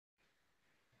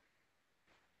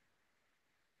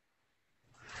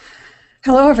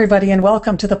Hello, everybody, and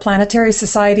welcome to the Planetary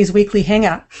Society's weekly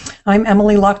Hangout. I'm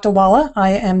Emily Lakdawalla.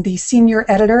 I am the senior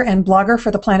editor and blogger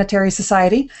for the Planetary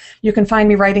Society. You can find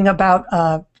me writing about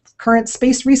current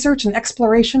space research and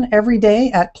exploration every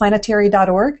day at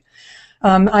planetary.org.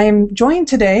 I am joined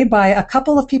today by a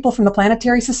couple of people from the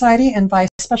Planetary Society and by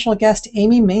special guest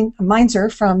Amy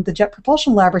Mainzer from the Jet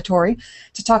Propulsion Laboratory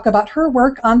to talk about her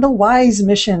work on the WISE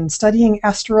mission, studying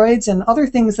asteroids and other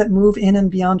things that move in and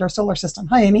beyond our solar system.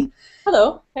 Hi, Amy.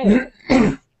 Hello. Hey.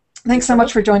 Thanks so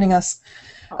much for joining us.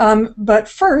 But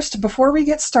first, before we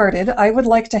get started, I would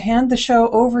like to hand the show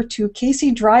over to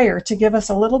Casey Dreyer to give us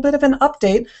a little bit of an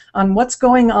update on what's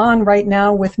going on right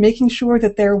now with making sure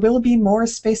that there will be more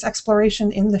space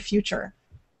exploration in the future.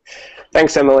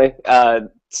 Thanks, Emily.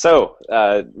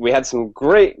 We had some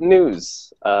great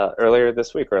news earlier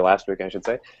this week, or last week, I should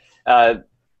say.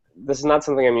 This is not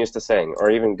something I'm used to saying,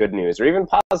 or even good news, or even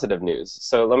positive news.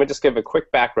 So let me just give a quick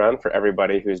background for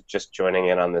everybody who's just joining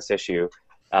in on this issue.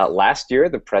 Last year,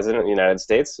 the President of the United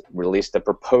States released a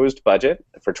proposed budget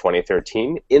for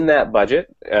 2013. In that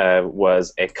budget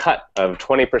was a cut of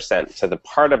 20% to the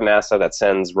part of NASA that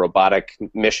sends robotic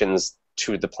missions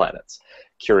to the planets.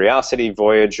 Curiosity,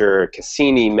 Voyager,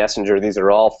 Cassini, Messenger, these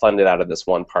are all funded out of this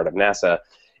one part of NASA,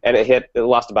 and it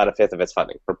lost about a fifth of its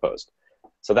funding proposed.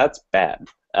 So that's bad.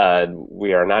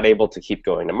 We are not able to keep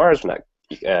going to Mars. We're not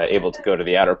able to go to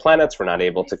the outer planets. We're not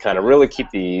able to kind of really keep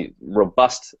the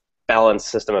robust, balanced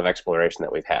system of exploration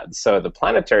that we've had. So the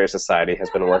Planetary Society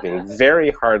has been working very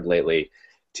hard lately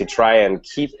to try and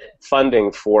keep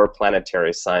funding for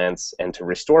planetary science and to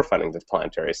restore funding to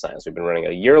planetary science. We've been running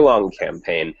a year-long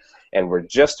campaign, and we're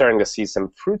just starting to see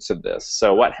some fruits of this.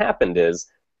 So what happened is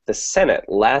the Senate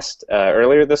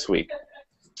earlier this week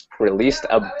released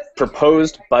a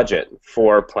proposed budget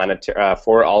for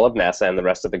for all of NASA and the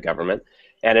rest of the government,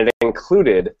 and it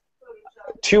included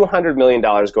 $200 million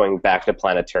going back to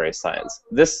planetary science.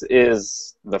 This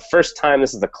is the first time,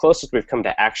 this is the closest we've come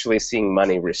to actually seeing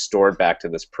money restored back to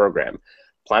this program.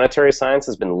 Planetary science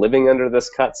has been living under this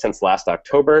cut since last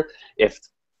October. If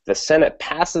the Senate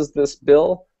passes this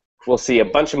bill, we'll see a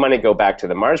bunch of money go back to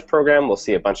the Mars program, we'll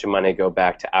see a bunch of money go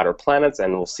back to outer planets,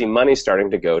 and we'll see money starting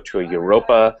to go to a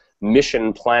Europa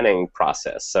mission planning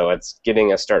process. So it's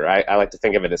getting a start. I like to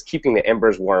think of it as keeping the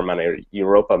embers warm on a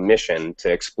Europa mission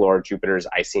to explore Jupiter's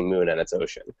icy moon and its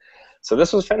ocean. So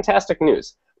this was fantastic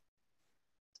news.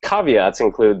 Caveats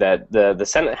include that the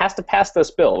Senate has to pass this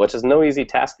bill, which is no easy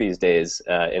task these days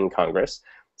in Congress.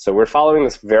 So we're following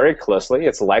this very closely.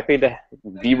 It's likely to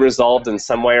be resolved in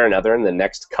some way or another in the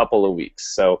next couple of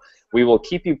weeks. So we will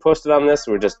keep you posted on this.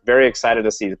 We're just very excited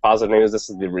to see the positive news. This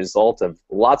is the result of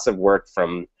lots of work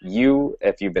from you,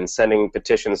 if you've been sending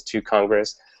petitions to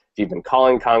Congress, if you've been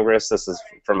calling Congress. This is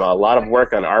from a lot of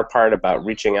work on our part about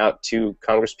reaching out to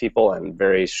Congress people and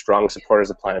very strong supporters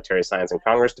of planetary science in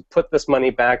Congress to put this money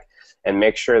back and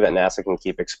make sure that NASA can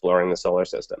keep exploring the solar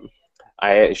system.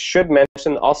 I should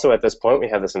mention also at this point we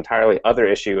have this entirely other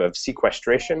issue of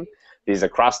sequestration. These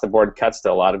across-the-board cuts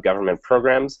to a lot of government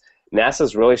programs.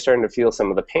 NASA's really starting to feel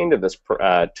some of the pain to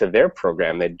their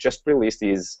program. They just released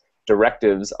these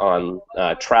directives on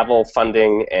travel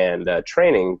funding and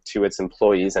training to its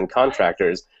employees and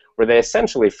contractors, where they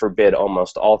essentially forbid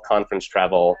almost all conference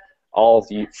travel, all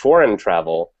foreign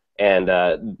travel, and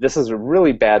this is a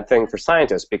really bad thing for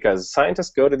scientists because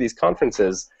scientists go to these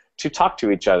conferences to talk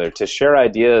to each other, to share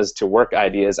ideas, to work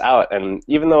ideas out, and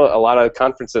even though a lot of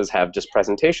conferences have just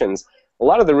presentations, a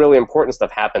lot of the really important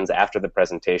stuff happens after the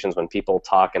presentations when people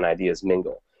talk and ideas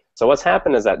mingle. So what's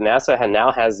happened is that NASA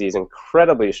now has these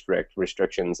incredibly strict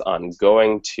restrictions on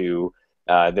going to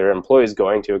their employees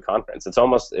going to a conference. It's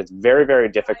very, very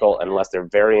difficult unless they're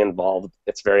very involved.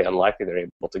 It's very unlikely they're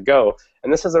able to go.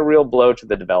 And this is a real blow to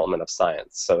the development of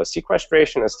science. So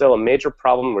sequestration is still a major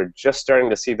problem. We're just starting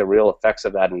to see the real effects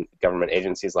of that in government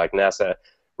agencies like NASA.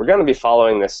 We're going to be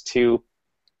following this too.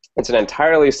 It's an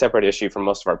entirely separate issue from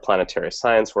most of our planetary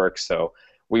science work, so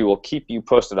we will keep you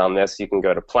posted on this. You can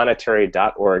go to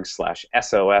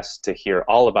planetary.org/SOS to hear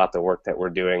all about the work that we're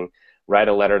doing, write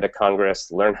a letter to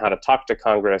Congress, learn how to talk to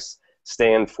Congress,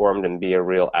 stay informed, and be a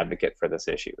real advocate for this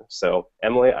issue. So,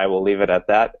 Emily, I will leave it at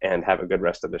that, and have a good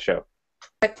rest of the show.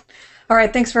 All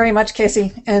right, thanks very much,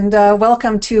 Casey. And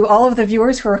welcome to all of the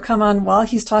viewers who have come on while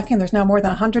he's talking. There's now more than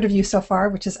 100 of you so far,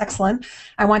 which is excellent.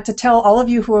 I want to tell all of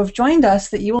you who have joined us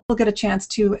that you will get a chance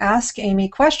to ask Amy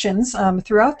questions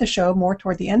throughout the show, more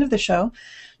toward the end of the show.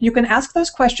 You can ask those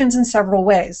questions in several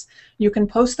ways. You can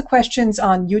post the questions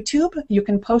on YouTube. You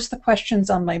can post the questions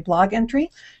on my blog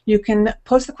entry. You can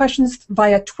post the questions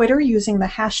via Twitter using the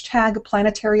hashtag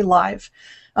 #PlanetaryLive.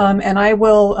 And I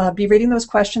will be reading those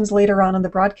questions later on in the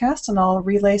broadcast, and I'll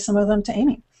relay some of them to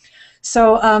Amy.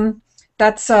 So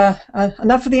that's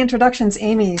enough of the introductions.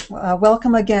 Amy,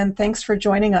 welcome again. Thanks for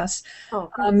joining us.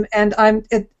 Oh, and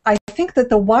I think that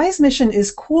the WISE mission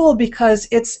is cool because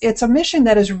it's a mission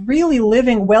that is really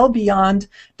living well beyond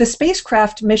the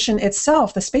spacecraft mission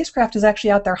itself. The spacecraft is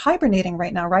actually out there hibernating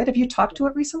right now, right? Have you talked to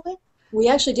it recently? we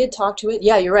actually did talk to it.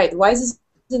 Yeah, you're right. The WISE is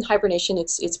in hibernation.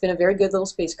 It's been a very good little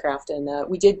spacecraft, and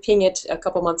we did ping it a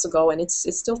couple months ago, and it's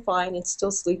still fine. It's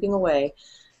still sleeping away.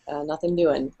 Nothing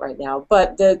doing right now.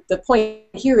 But the point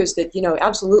here is that, you know,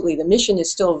 absolutely the mission is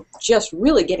still just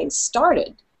really getting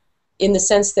started, in the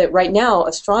sense that right now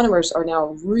astronomers are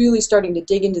now really starting to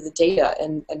dig into the data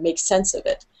and make sense of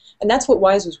it. And that's what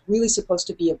WISE was really supposed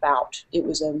to be about. It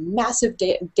was a massive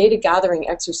data gathering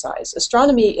exercise.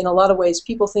 Astronomy, in a lot of ways,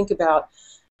 people think about,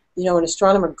 you know, an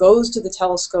astronomer goes to the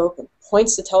telescope and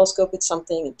points the telescope at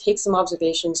something and takes some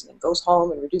observations and then goes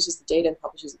home and reduces the data and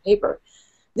publishes a paper.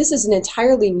 This is an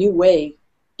entirely new way,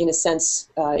 in a sense,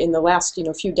 in the last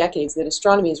few decades, that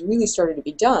astronomy has really started to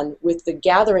be done with the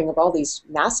gathering of all these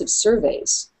massive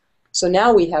surveys. So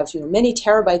now we have many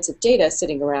terabytes of data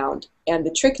sitting around, and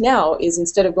the trick now is,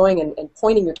 instead of going and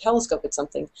pointing your telescope at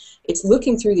something, it's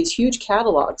looking through these huge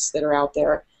catalogs that are out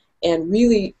there and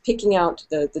really picking out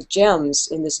the gems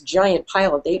in this giant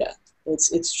pile of data.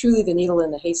 It's truly the needle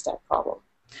in the haystack problem.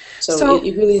 So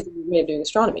it really is a new way of doing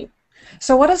astronomy.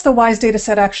 So what does the WISE data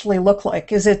set actually look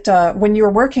like? Is it, when you're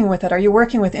working with it, are you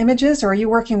working with images, or are you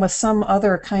working with some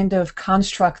other kind of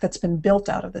construct that's been built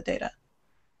out of the data?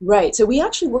 Right. So we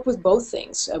actually work with both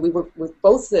things. We work with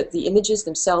both the images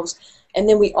themselves, and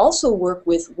then we also work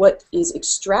with what is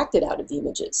extracted out of the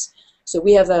images. So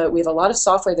we have a lot of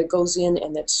software that goes in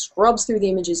and that scrubs through the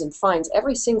images and finds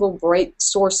every single bright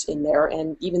source in there,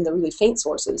 and even the really faint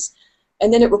sources.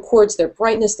 And then it records their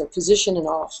brightness, their position, and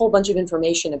a whole bunch of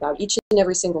information about each and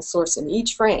every single source in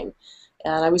each frame.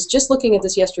 And I was just looking at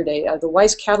this yesterday. The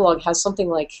WISE catalog has something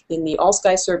like, in the All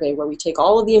Sky Survey, where we take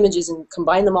all of the images and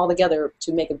combine them all together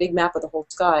to make a big map of the whole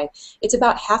sky, it's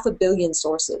about 500 million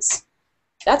sources.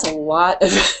 That's a lot of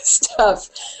stuff.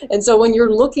 And so when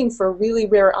you're looking for really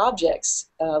rare objects,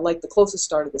 like the closest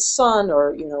star to the sun,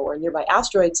 or nearby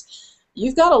asteroids,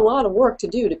 you've got a lot of work to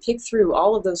do to pick through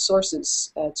all of those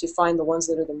sources to find the ones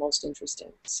that are the most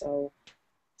interesting. So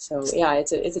yeah,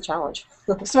 it's a challenge.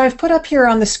 So I've put up here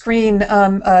on the screen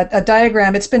a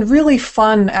diagram. It's been really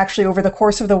fun, actually, over the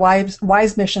course of the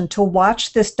WISE mission to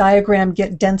watch this diagram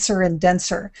get denser and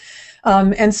denser.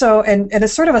 And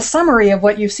it's sort of a summary of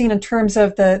what you've seen in terms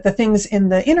of the things in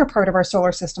the inner part of our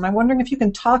solar system. I'm wondering if you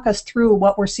can talk us through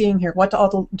what we're seeing here, what all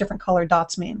the different colored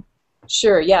dots mean.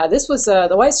 Sure, yeah. This was, the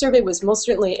WISE survey was most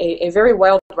certainly a very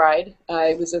wild ride.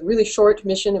 It was a really short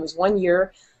mission. It was 1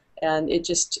 year, and it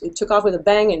took off with a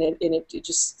bang, and it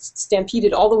just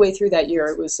stampeded all the way through that year.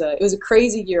 It was a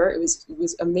crazy year. It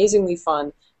was amazingly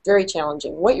fun, very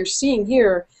challenging. What you're seeing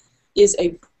here is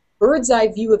a bird's eye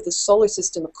view of the solar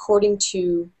system according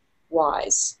to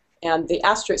WISE, and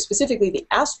specifically the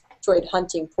asteroid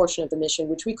hunting portion of the mission,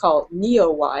 which we call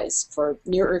NEO-WISE, for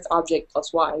Near Earth Object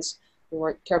plus WISE. We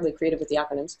weren't terribly creative with the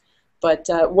acronyms. But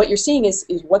what you're seeing is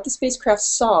what the spacecraft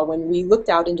saw when we looked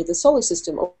out into the solar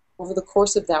system over the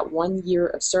course of that 1 year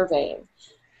of surveying.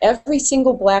 Every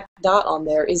single black dot on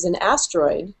there is an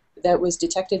asteroid that was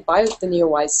detected by the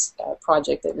NEO-WISE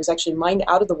project, that was actually mined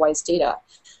out of the WISE data.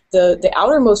 The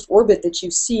outermost orbit that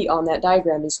you see on that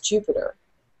diagram is Jupiter,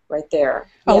 right there.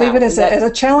 I'll leave it as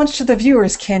a challenge to the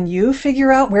viewers. Can you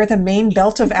figure out where the main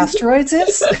belt of asteroids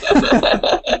is?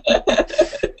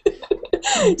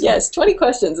 Yes, 20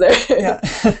 questions there.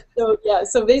 Yeah.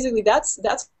 So basically that's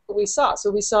what we saw. So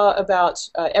we saw about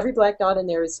every black dot in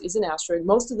there is an asteroid.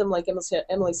 Most of them, like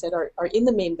Emily said, are in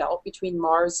the main belt between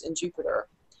Mars and Jupiter.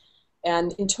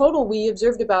 And in total, we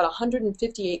observed about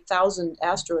 158,000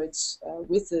 asteroids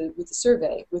with the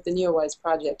survey, with the NEO-WISE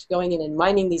project, going in and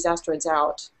mining these asteroids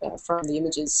out from the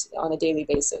images on a daily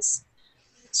basis.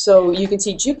 So you can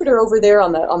see Jupiter over there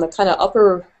on the kind of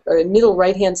upper or middle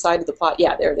right-hand side of the plot.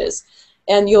 Yeah, there it is.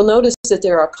 And you'll notice that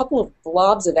there are a couple of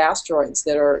blobs of asteroids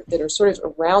that are sort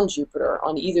of around Jupiter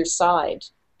on either side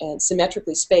and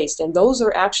symmetrically spaced. And those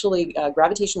are actually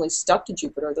gravitationally stuck to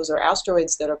Jupiter. Those are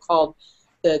asteroids that are called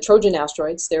the Trojan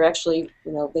asteroids. They're actually,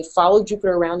 they follow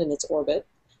Jupiter around in its orbit.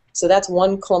 So that's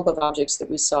one clump of objects that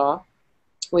we saw.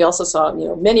 We also saw,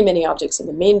 many, many objects in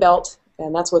the main belt,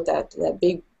 and that's what that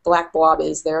big black blob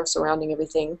is there surrounding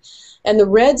everything. And the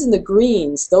reds and the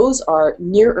greens, those are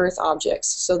near-Earth objects.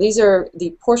 So these are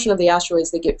the portion of the asteroids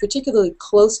that get particularly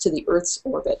close to the Earth's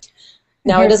orbit.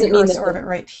 Now, it doesn't mean that orbit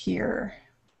right here.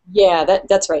 Yeah,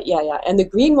 that's right. Yeah, yeah. And the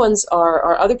green ones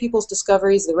are other people's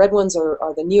discoveries. The red ones are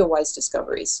the NEOWISE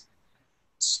discoveries.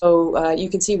 So you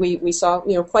can see we saw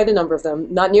quite a number of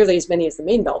them. Not nearly as many as the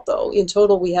main belt, though. In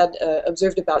total, we had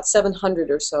observed about 700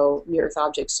 or so near-Earth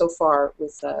objects so far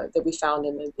with that we found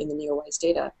in the NEOWISE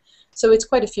data. So it's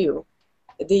quite a few.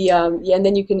 Yeah, and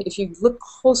then if you look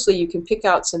closely, you can pick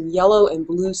out some yellow and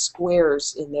blue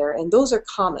squares in there, and those are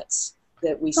comets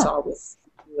that we saw with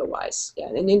NEOWISE. Yeah,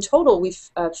 and in total, we've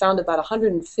found about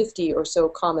 150 or so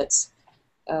comets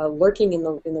lurking in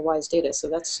the WISE data. So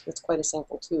that's quite a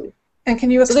sample too. And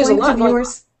can you explain to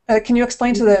viewers? Can you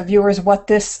explain to the viewers what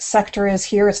this sector is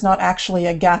here? It's not actually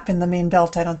a gap in the main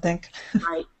belt, I don't think.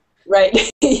 Right.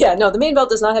 Right. Yeah. No, the main belt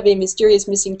does not have a mysterious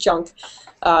missing chunk.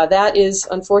 That is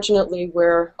unfortunately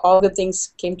where all good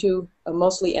things came to a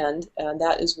mostly end, and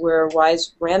that is where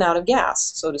WISE ran out of gas,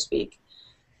 so to speak.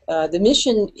 The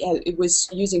mission it was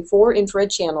using 4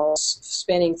 infrared channels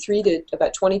spanning 3 to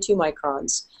about 22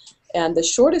 microns. And the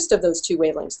shortest of those 2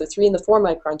 wavelengths, the 3 and the 4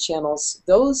 micron channels,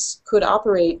 those could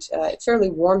operate at fairly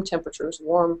warm temperatures,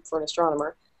 warm for an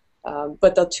astronomer.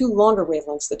 But the 2 longer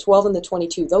wavelengths, the 12 and the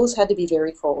 22, those had to be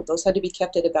very cold. Those had to be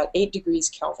kept at about 8 degrees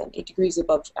Kelvin, 8 degrees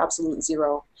above absolute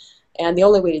zero. And the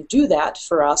only way to do that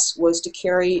for us was to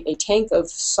carry a tank of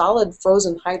solid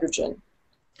frozen hydrogen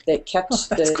that kept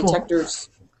the detectors.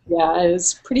 Yeah, it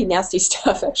was pretty nasty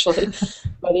stuff actually,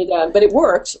 but it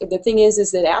worked. The thing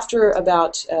is that after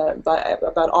about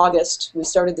August, we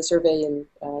started the survey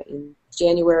in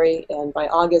January, and by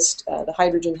August the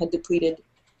hydrogen had depleted.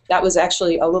 That was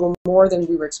actually a little more than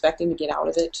we were expecting to get out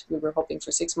of it. We were hoping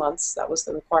for 6 months. That was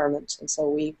the requirement, and so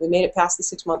we made it past the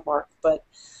 6-month mark, but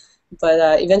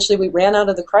eventually we ran out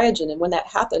of the cryogen, and when that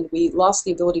happened, we lost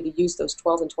the ability to use those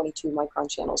 12 and 22 micron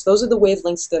channels. Those are the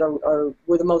wavelengths that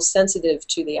were the most sensitive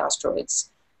to the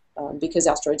asteroids, because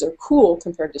asteroids are cool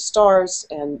compared to stars,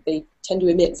 and they tend to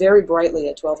emit very brightly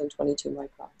at 12 and 22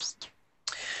 microns.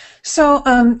 So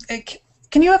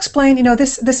can you explain,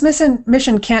 this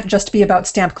mission can't just be about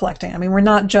stamp collecting. I mean, we're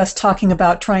not just talking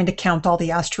about trying to count all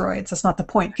the asteroids. That's not the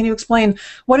point. Can you explain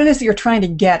what it is that you're trying to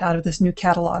get out of this new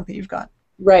catalog that you've got?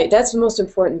 Right, that's the most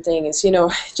important thing is,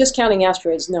 just counting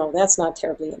asteroids, no, that's not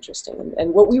terribly interesting.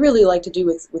 And what we really like to do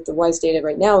with the WISE data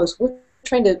right now is we're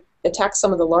trying to attack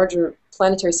some of the larger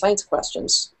planetary science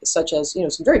questions, such as,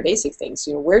 some very basic things.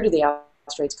 Where do the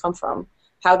asteroids come from?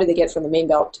 How do they get from the main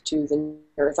belt to the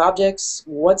near-Earth objects?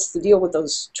 What's the deal with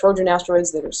those Trojan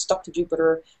asteroids that are stuck to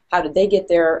Jupiter? How did they get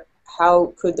there?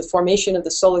 How could the formation of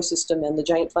the solar system and the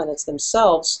giant planets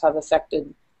themselves have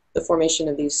affected the formation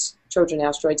of these Trojan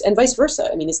asteroids, and vice versa?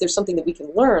 I mean, is there something that we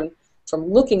can learn from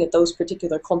looking at those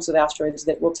particular clumps of asteroids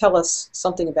that will tell us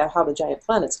something about how the giant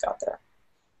planets got there?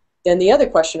 Then the other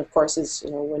question, of course, is,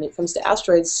 when it comes to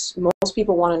asteroids, most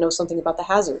people want to know something about the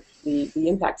hazard, the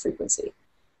impact frequency.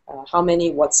 How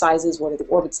many, what sizes, what are the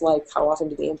orbits like, how often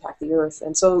do they impact the Earth?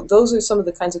 And so those are some of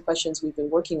the kinds of questions we've been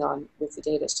working on with the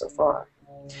data so far.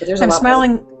 But there's I'm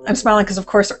smiling because, of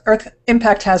course, Earth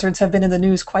impact hazards have been in the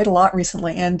news quite a lot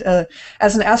recently. And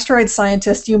as an asteroid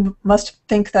scientist, you must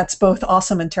think that's both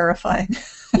awesome and terrifying.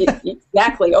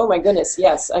 Exactly. Oh, my goodness.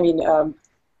 Yes. I mean,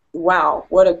 wow,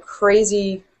 what a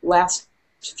crazy last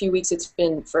few weeks it's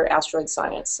been for asteroid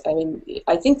science. I mean,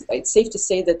 I think it's safe to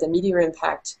say that the meteor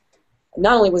impact,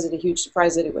 not only was it a huge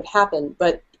surprise that it would happen,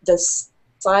 but the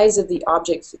size of the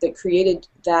object that created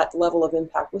that level of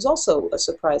impact was also a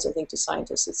surprise, I think, to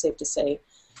scientists, it's safe to say,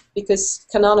 because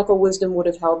canonical wisdom would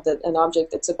have held that an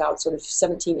object that's about sort of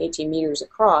 17, 18 meters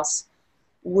across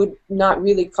would not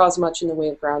really cause much in the way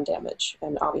of ground damage,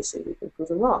 and obviously we've been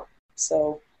proven wrong.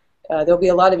 So there'll be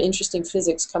a lot of interesting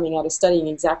physics coming out of studying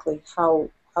exactly how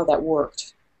that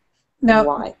worked and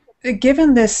why.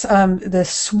 Given this this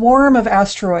swarm of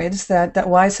asteroids that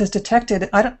WISE has detected,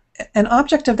 an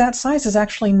object of that size is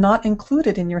actually not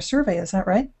included in your survey. Is that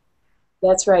right?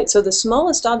 That's right. So the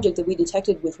smallest object that we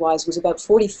detected with WISE was about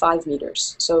 45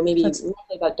 meters, so maybe roughly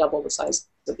about double the size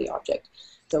of the object.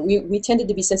 So we tended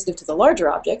to be sensitive to the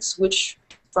larger objects, which,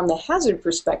 from the hazard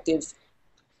perspective,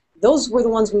 those were the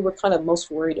ones we were kind of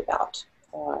most worried about.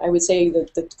 I would say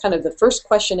that the first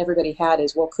question everybody had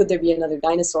is, well, could there be another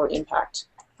dinosaur impact?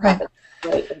 Right.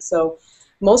 Right. And so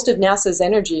most of NASA's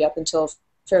energy up until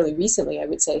fairly recently, I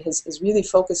would say, has really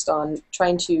focused on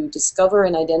trying to discover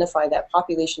and identify that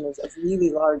population of really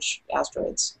large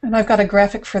asteroids. And I've got a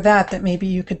graphic for that maybe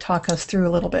you could talk us through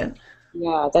a little bit.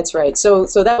 Yeah, that's right. So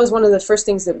that was one of the first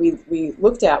things that we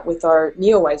looked at with our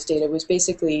NEOWISE data was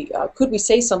basically, could we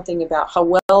say something about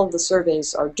how well the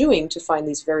surveys are doing to find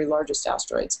these very largest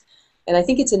asteroids? And I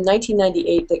think it's in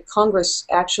 1998 that Congress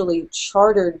actually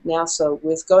chartered NASA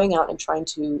with going out and trying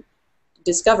to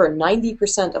discover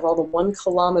 90% of all the 1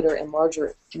 kilometer and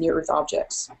larger near-Earth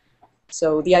objects.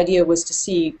 So the idea was to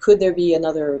see, could there be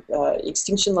another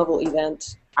extinction level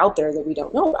event out there that we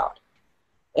don't know about?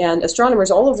 And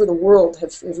astronomers all over the world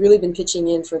have really been pitching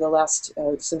in for the last,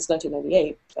 since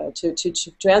 1998,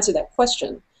 to answer that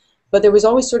question. But there was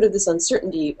always sort of this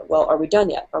uncertainty, well, are we done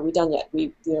yet? Are we done yet?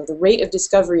 The rate of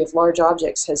discovery of large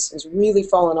objects has really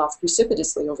fallen off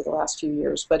precipitously over the last few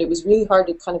years, but it was really hard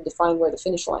to kind of define where the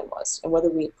finish line was and whether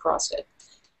we had crossed it.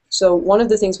 So one of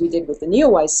the things we did with the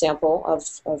NEOWISE sample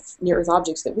of near-Earth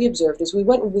objects that we observed is we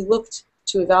went and we looked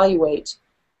to evaluate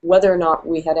whether or not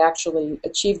we had actually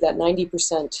achieved that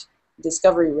 90%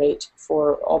 discovery rate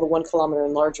for all the 1 kilometer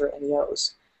and larger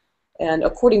NEOs. And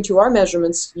according to our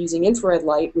measurements using infrared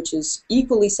light, which is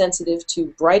equally sensitive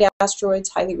to bright asteroids,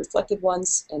 highly reflected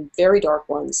ones, and very dark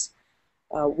ones,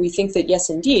 we think that yes,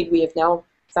 indeed, we have now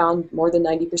found more than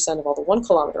 90% of all the 1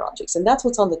 kilometer objects. And that's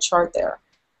what's on the chart there.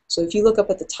 So if you look up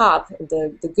at the top,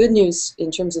 the good news in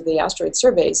terms of the asteroid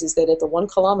surveys is that at the 1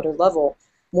 kilometer level,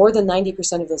 more than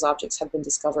 90% of those objects have been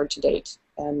discovered to date,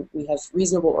 and we have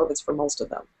reasonable orbits for most of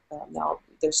them. Now,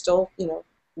 there's still,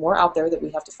 more out there that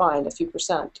we have to find, a few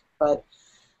percent, but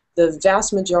the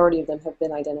vast majority of them have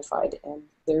been identified, and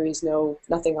there is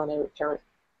nothing on an apparent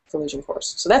collision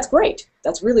course. So that's great.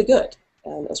 That's really good.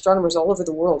 And astronomers all over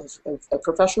the world,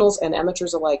 professionals and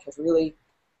amateurs alike, have really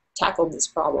tackled this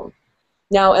problem.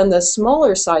 Now, in the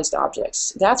smaller sized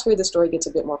objects, that's where the story gets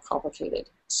a bit more complicated.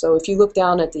 So if you look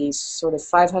down at these sort of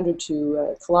 500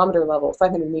 to kilometer level,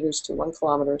 500 meters to 1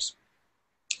 kilometers,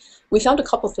 we found a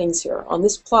couple things here. On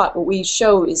this plot, what we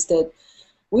show is that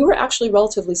we were actually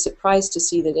relatively surprised to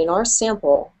see that in our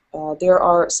sample, there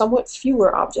are somewhat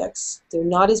fewer objects. There are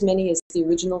not as many as the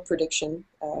original prediction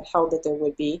held that there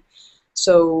would be.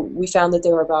 So we found that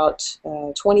there are about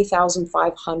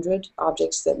 20,500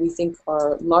 objects that we think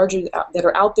are larger, that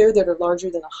are out there that are larger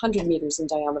than 100 meters in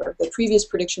diameter. The previous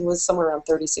prediction was somewhere around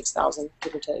 36,000,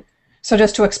 give or take. So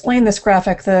just to explain this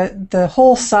graphic, the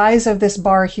whole size of this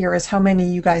bar here is how many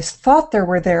you guys thought there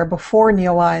were there before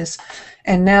NEOWISE,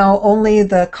 and now only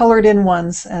the colored in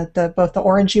ones, both the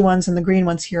orangey ones and the green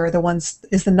ones here, are the ones,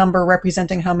 is the number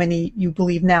representing how many you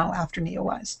believe now after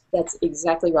NEOWISE. That's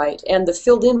exactly right. And the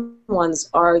filled in ones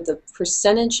are the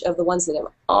percentage of the ones that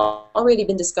have already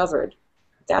been discovered.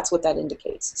 That's what that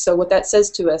indicates. So what that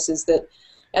says to us is that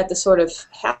at the sort of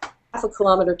half a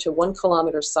kilometer to 1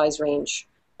 kilometer size range,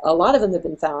 a lot of them have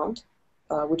been found,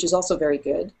 which is also very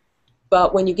good.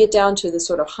 But when you get down to the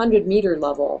sort of 100-meter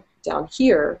level down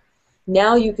here,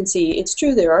 now you can see it's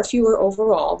true there are fewer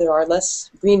overall. There are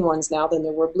less green ones now than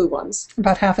there were blue ones.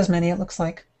 About half as many, it looks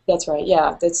like. That's right,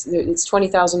 yeah. It's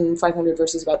 20,500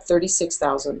 versus about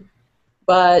 36,000.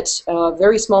 But a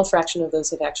very small fraction of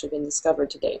those have actually been discovered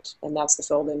to date, and that's the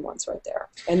filled-in ones right there.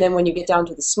 And then when you get down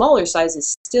to the smaller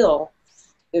sizes still,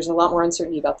 there's a lot more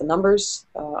uncertainty about the numbers.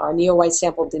 Our NEOWISE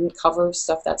sample didn't cover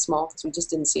stuff that small because we just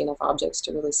didn't see enough objects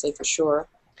to really say for sure.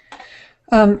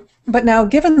 But now,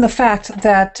 given the fact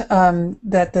that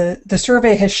the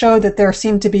survey has showed that there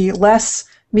seem to be less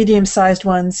medium-sized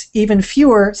ones, even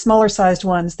fewer smaller-sized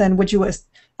ones, then would you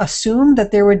assume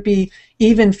that there would be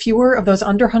even fewer of those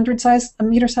under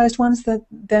 100-meter-sized ones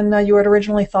than you had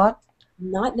originally thought?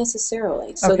 Not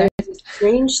necessarily. So okay. There's a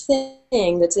strange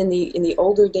thing that's in the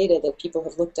older data that people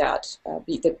have looked at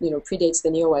that predates the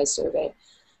NEOWISE survey.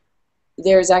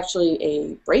 There's actually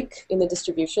a break in the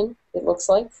distribution, it looks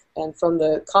like, and from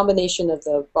the combination of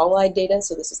the ball-eyed data,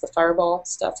 so this is the fireball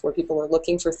stuff where people are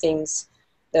looking for things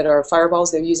that are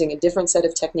fireballs, they're using a different set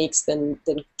of techniques than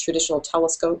traditional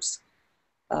telescopes.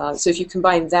 So if you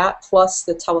combine that plus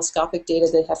the telescopic data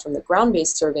they have from the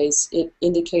ground-based surveys, it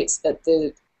indicates that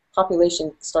the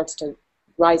population starts to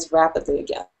rise rapidly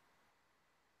again.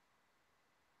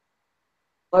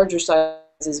 Larger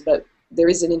sizes, but there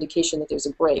is an indication that there's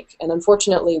a break. And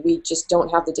unfortunately, we just don't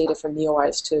have the data from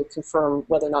NEOWISE to confirm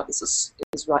whether or not this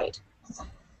is right.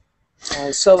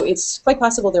 So it's quite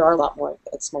possible there are a lot more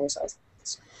at smaller sizes.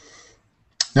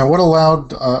 Now, what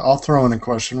allowed, I'll throw in a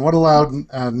question, what allowed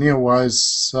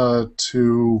NEOWISE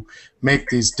to make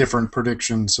these different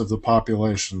predictions of the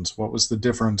populations? What was the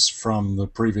difference from the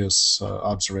previous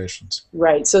observations?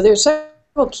 Right, so there's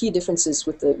several key differences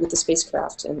with the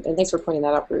spacecraft, and thanks for pointing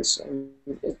that out, Bruce.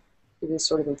 It is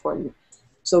sort of important.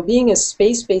 So being a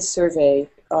space-based survey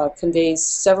conveys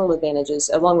several advantages,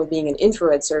 along with being an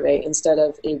infrared survey instead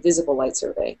of a visible light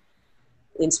survey.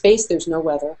 In space, there's no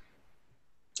weather.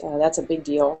 That's a big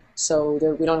deal. So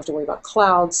we don't have to worry about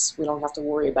clouds. We don't have to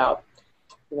worry about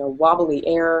wobbly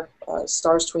air,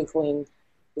 stars twinkling.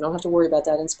 We don't have to worry about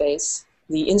that in space.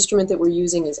 The instrument that we're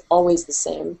using is always the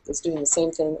same. It's doing the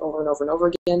same thing over and over and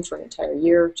over again for an entire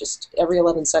year, just every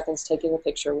 11 seconds taking a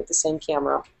picture with the same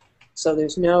camera. So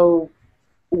there's no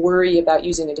worry about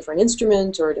using a different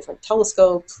instrument or a different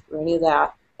telescope or any of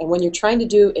that. And when you're trying to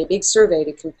do a big survey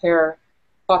to compare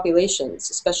populations,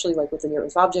 especially like with the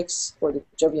near-Earth objects or the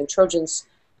Jovian Trojans,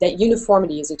 that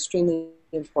uniformity is extremely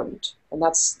important. And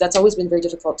that's always been very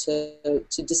difficult to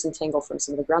disentangle from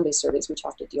some of the ground-based surveys, which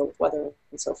have to deal with weather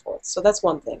and so forth. So that's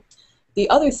one thing. The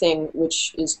other thing,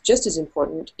 which is just as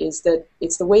important, is that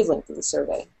it's the wavelength of the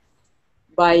survey.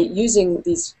 By using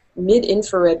these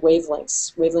mid-infrared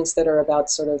wavelengths that are about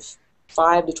sort of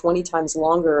 5 to 20 times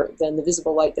longer than the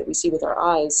visible light that we see with our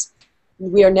eyes,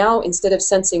 we are now, instead of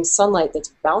sensing sunlight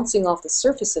that's bouncing off the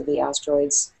surface of the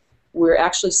asteroids, we're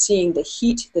actually seeing the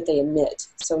heat that they emit.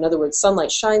 So in other words, sunlight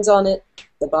shines on it,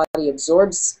 the body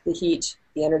absorbs the heat,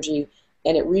 the energy,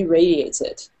 and it re-radiates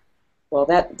it. Well,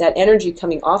 that energy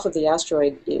coming off of the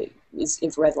asteroid is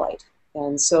infrared light.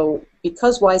 And so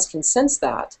because WISE can sense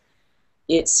that,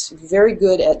 it's very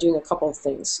good at doing a couple of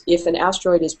things. If an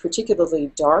asteroid is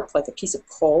particularly dark, like a piece of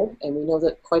coal, and we know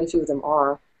that quite a few of them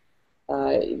are,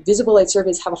 visible light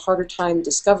surveys have a harder time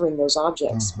discovering those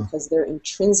objects because they're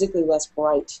intrinsically less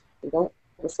bright. They don't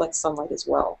reflect sunlight as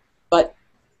well. But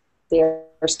they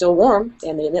are still warm,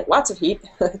 and they emit lots of heat,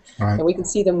 and we can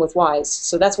see them with WISE.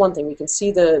 So that's one thing. We can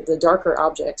see the darker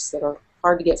objects that are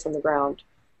hard to get from the ground.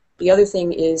 The other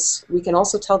thing is we can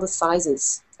also tell the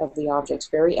sizes of the objects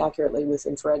very accurately with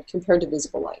infrared compared to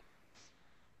visible light.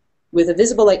 With a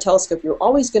visible light telescope, you're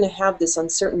always going to have this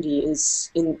uncertainty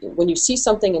when you see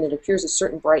something and it appears a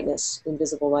certain brightness in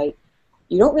visible light,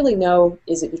 you don't really know,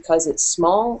 is it because it's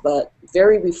small but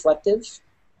very reflective,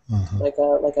 like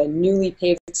a newly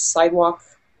paved sidewalk,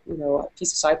 a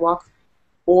piece of sidewalk,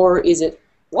 or is it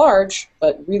large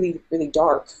but really, really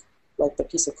dark, like the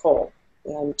piece of coal?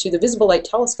 And to the visible light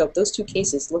telescope, those two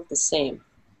cases look the same.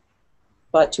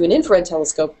 But to an infrared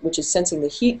telescope, which is sensing the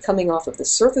heat coming off of the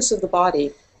surface of the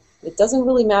body, it doesn't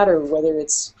really matter whether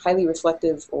it's highly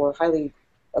reflective or highly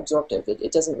absorptive.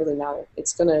 It doesn't really matter.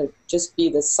 It's going to just be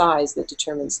the size that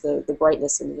determines the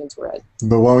brightness in the infrared.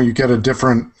 But won't you get a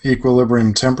different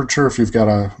equilibrium temperature if you've got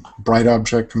a bright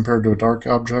object compared to a dark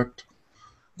object?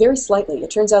 Very slightly.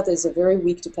 It turns out there's a very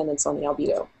weak dependence on the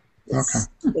albedo.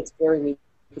 It's very weak.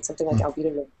 It's something like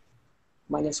albedo of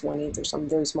 -1/8 or some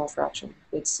very small fraction.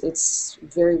 It's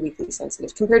very weakly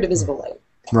sensitive compared to visible light.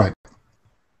 Right.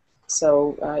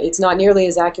 So it's not nearly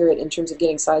as accurate in terms of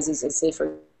getting sizes as, say,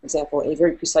 for example, a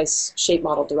very precise shape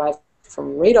model derived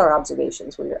from radar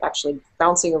observations, where you're actually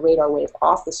bouncing a radar wave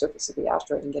off the surface of the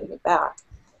asteroid and getting it back.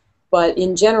 But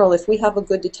in general, if we have a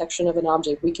good detection of an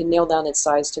object, we can nail down its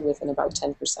size to within about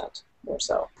 10% or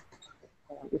so,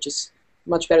 which is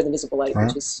much better than visible light,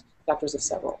 which is factors of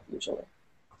several, usually.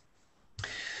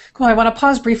 Cool. I want to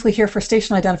pause briefly here for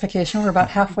station identification. We're about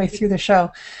halfway through the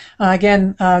show.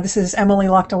 Again, this is Emily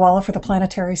Lakdawalla for the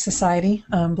Planetary Society,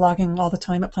 blogging all the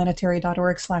time at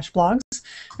planetary.org/blogs.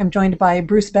 I'm joined by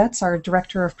Bruce Betts, our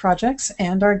Director of Projects,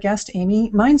 and our guest Amy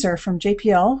Mainzer from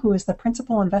JPL, who is the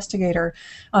Principal Investigator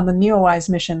on the NEOWISE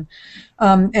mission.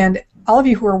 And all of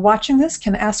you who are watching this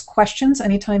can ask questions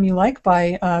anytime you like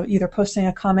by either posting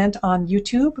a comment on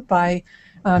YouTube, by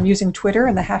using Twitter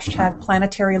and the hashtag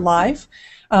 #PlanetaryLive,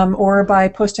 or by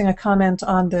posting a comment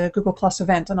on the Google Plus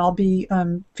event, and I'll be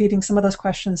feeding some of those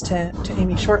questions to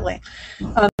Amy shortly.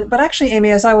 But actually, Amy,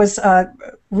 as I was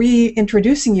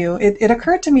reintroducing you, it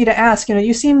occurred to me to ask,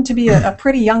 you seem to be a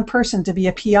pretty young person to be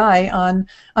a PI on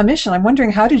a mission. I'm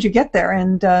wondering, how did you get there,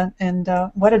 and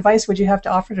what advice would you have to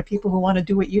offer to people who want to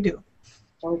do what you do?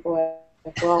 Oh boy,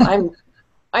 well,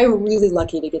 I'm really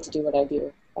lucky to get to do what I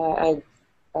do.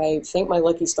 I thank my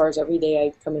lucky stars every day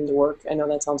I come into work. I know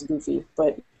that sounds goofy,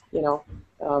 but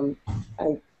I'm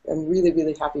really,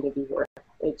 really happy to be here.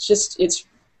 It's just,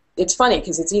 it's funny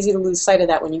because it's easy to lose sight of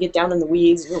that when you get down in the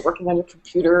weeds. You're working on your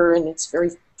computer and it's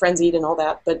very frenzied and all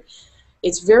that. But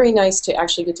it's very nice to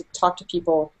actually get to talk to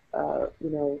people,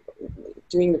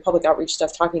 doing the public outreach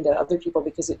stuff, talking to other people,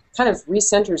 because it kind of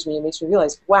recenters me and makes me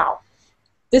realize, wow,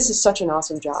 this is such an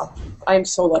awesome job. I'm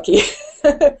so lucky.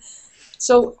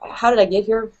 So how did I get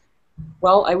here?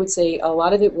 Well, I would say a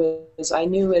lot of it was I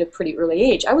knew at a pretty early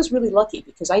age. I was really lucky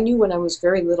because I knew when I was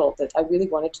very little that I really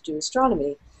wanted to do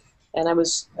astronomy. And I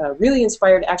was really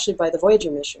inspired actually by the Voyager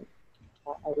mission,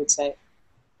 I would say,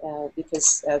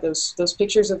 because those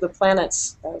pictures of the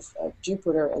planets of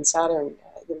Jupiter and Saturn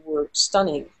were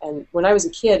stunning. And when I was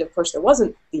a kid, of course, there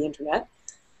wasn't the internet.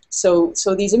 So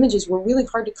these images were really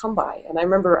hard to come by, and I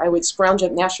remember I would scrounge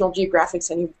up National Geographic's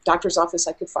any doctor's office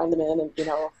I could find them in, and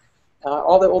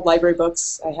All the old library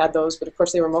books, I had those, but of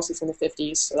course they were mostly from the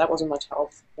 50s, so that wasn't much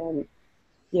help. And,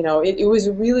 you know, it was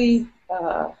really,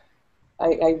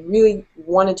 I really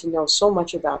wanted to know so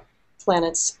much about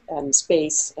planets and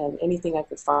space, and anything I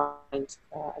could find,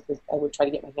 I would try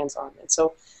to get my hands on. And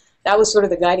so that was sort of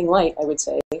the guiding light, I would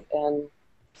say, and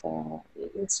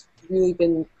it's really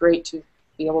been great to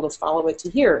be able to follow it to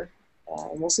here.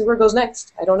 And we'll see where it goes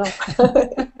next. I don't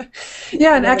know.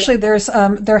 Yeah, and actually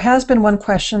there has been one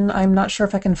question. I'm not sure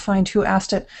if I can find who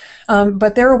asked it,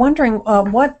 but they were wondering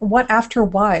what after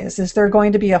WISE? Is there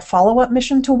going to be a follow-up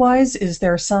mission to WISE? Is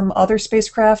there some other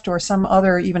spacecraft or some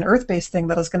other even Earth-based thing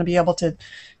that is going to be able to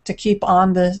keep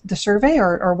on the survey,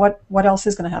 or what else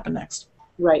is going to happen next?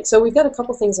 Right. So we've got a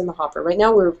couple things in the hopper. Right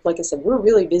now we're, like I said, we're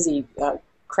really busy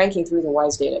cranking through the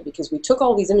WISE data, because we took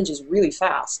all these images really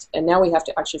fast, and now we have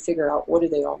to actually figure out what do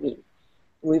they all mean.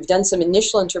 We've done some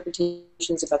initial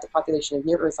interpretations about the population of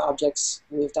near-Earth objects.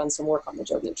 We've done some work on the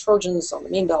Jovian Trojans on the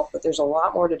main belt, but there's a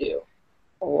lot more to do.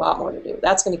 A lot more to do.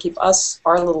 That's going to keep us,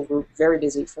 our little group, very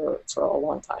busy for a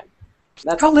long time.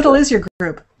 How little is your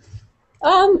group?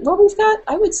 Well, we've got,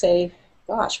 I would say,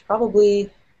 gosh, probably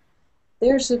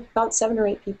there's about 7 or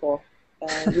 8 people.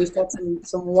 We've got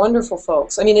some wonderful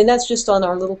folks. I mean, and that's just on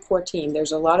our little core team.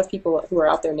 There's a lot of people who are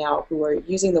out there now who are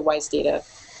using the WISE data,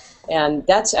 and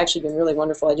that's actually been really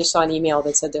wonderful. I just saw an email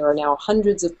that said there are now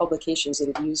hundreds of publications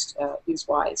that have used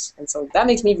WISE, and so that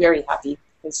makes me very happy,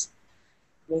 because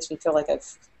it makes me feel like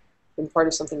I've been part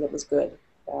of something that was good.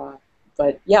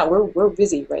 But yeah, we're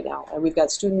busy right now, and we've got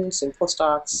students and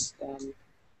postdocs, and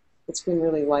it's been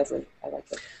really lively. I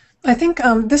like it. I think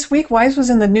this week WISE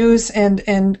was in the news,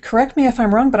 and correct me if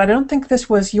I'm wrong, but I don't think this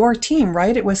was your team,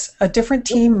 right? It was a different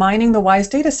team mining the WISE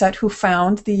data set who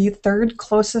found the third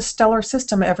closest stellar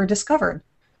system ever discovered.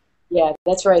 Yeah,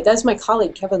 that's right. That's my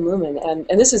colleague, Kevin Luman,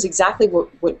 and this is exactly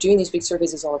what doing these big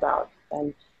surveys is all about.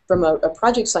 And from a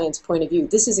project science point of view,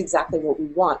 this is exactly what we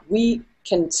want. We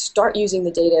can start using the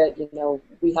data, you know,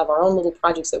 we have our own little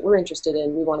projects that we're interested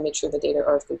in. We want to make sure the data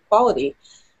are of good quality.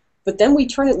 But then we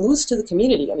turn it loose to the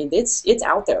community. I mean, it's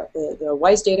out there. The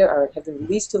WISE data have been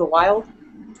released to the wild,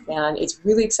 and it's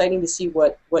really exciting to see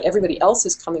what everybody else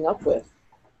is coming up with.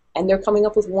 And they're coming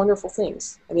up with wonderful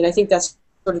things. I mean, I think that's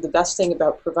sort of the best thing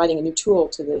about providing a new tool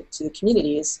to the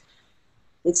community is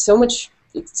it's so much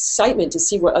excitement to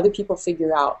see what other people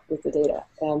figure out with the data.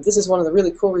 And this is one of the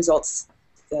really cool results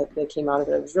that came out of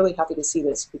it. I was really happy to see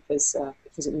this because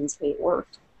it means it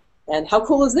worked. And how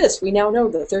cool is this? We now know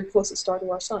the third closest star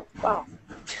to our sun. Wow.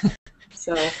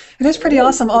 So it is pretty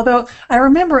awesome. Although I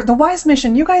remember the WISE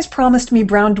mission, you guys promised me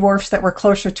brown dwarfs that were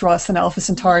closer to us than Alpha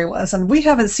Centauri was, and we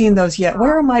haven't seen those yet.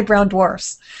 Where are my brown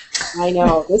dwarfs? I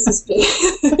know this is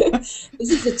this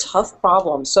is a tough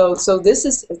problem. So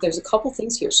there's a couple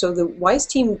things here. So the WISE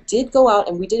team did go out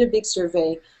and we did a big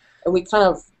survey, and we kind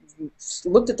of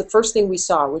looked at the first thing we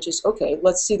saw, which is, okay,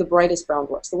 let's see the brightest brown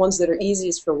dwarfs, the ones that are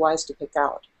easiest for WISE to pick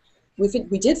out.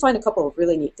 We did find a couple of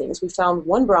really neat things. We found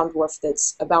one brown dwarf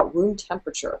that's about room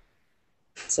temperature.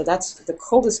 So that's the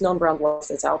coldest known brown dwarf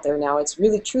that's out there now. It's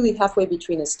really truly halfway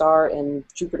between a star and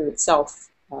Jupiter itself,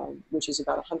 which is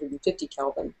about 150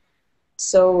 Kelvin.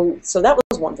 So that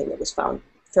was one thing that was found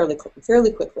fairly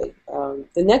quickly.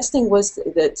 The next thing was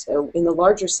that in the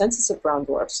larger census of brown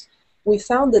dwarfs, we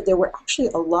found that there were actually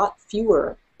a lot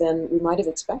fewer than we might have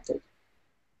expected.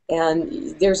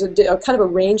 And there's a kind of a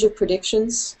range of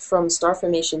predictions from star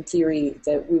formation theory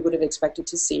that we would have expected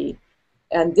to see.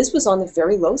 And this was on the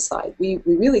very low side. We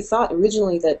really thought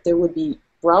originally that there would be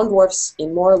brown dwarfs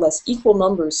in more or less equal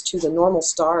numbers to the normal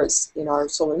stars in our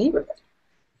solar neighborhood.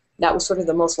 That was sort of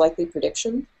the most likely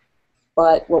prediction.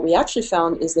 But what we actually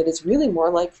found is that it's really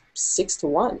more like 6 to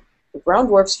 1. The brown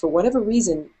dwarfs, for whatever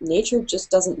reason, nature just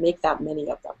doesn't make that many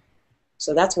of them.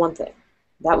 So that's one thing.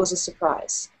 That was a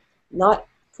surprise. Not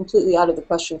completely out of the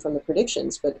question from the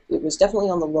predictions, but it was definitely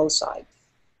on the low side.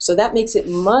 So that makes it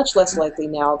much less likely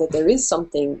now that there is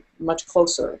something much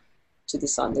closer to the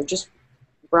sun. They're just,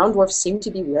 brown dwarfs seem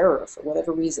to be rarer for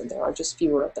whatever reason. There are just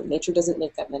fewer of them. Nature doesn't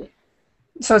make that many.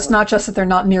 So it's not just that they're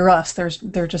not near us.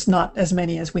 They're just not as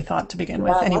many as we thought to begin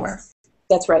with anywhere.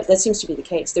 That's right. That seems to be the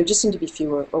case. There just seem to be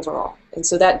fewer overall. And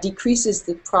so that decreases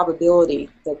the probability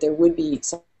that there would be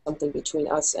something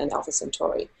between us and Alpha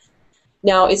Centauri.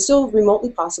 Now, it's still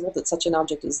remotely possible that such an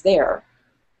object is there,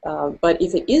 but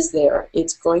if it is there,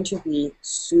 it's going to be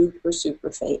super,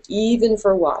 super faint, even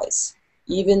for WISE,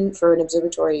 even for an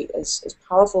observatory as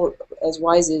powerful as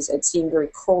WISE is at seeing very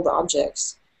cold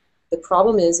objects. The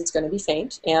problem is it's going to be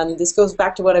faint, and this goes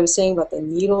back to what I was saying about the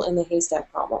needle in the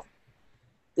haystack problem.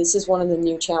 This is one of the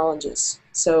new challenges.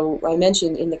 So I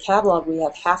mentioned in the catalog we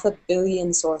have 500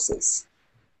 million sources.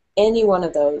 any one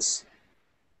of those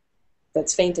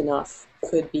that's faint enough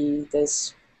could be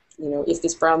this, if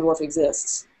this brown dwarf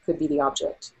exists, could be the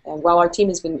object. And while our team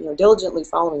has been diligently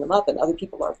following them up, and other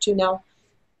people are too now,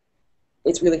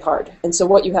 it's really hard. And so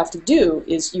what you have to do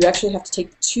is you actually have to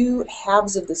take two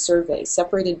halves of the survey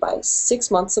separated by 6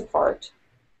 months apart.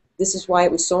 This is why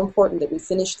it was so important that we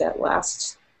finished that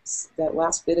last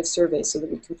bit of survey so that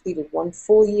we completed 1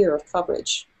 full year of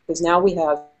coverage, because now we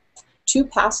have 2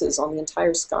 passes on the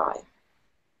entire sky.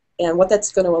 And what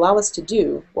that's going to allow us to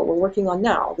do, what we're working on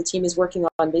now, the team is working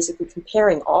on basically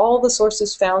comparing all the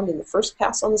sources found in the first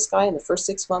pass on the sky in the first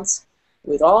 6 months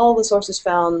with all the sources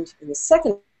found in the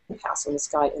second pass on the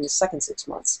sky in the second 6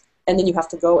 months. And then you have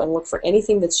to go and look for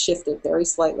anything that's shifted very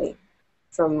slightly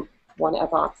from one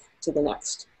epoch to the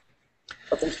next.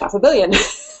 But there's 500 million.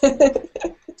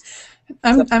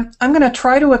 I'm going to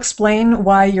try to explain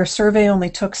why your survey only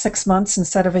took 6 months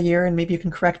instead of a year, and maybe you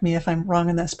can correct me if I'm wrong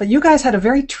in this. But you guys had a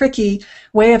very tricky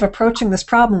way of approaching this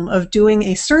problem of doing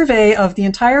a survey of the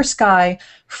entire sky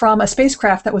from a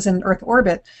spacecraft that was in Earth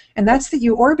orbit. And that's that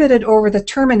you orbited over the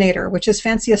terminator, which is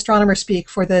fancy astronomer speak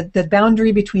for the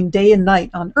boundary between day and night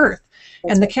on Earth.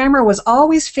 And the camera was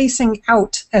always facing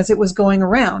out as it was going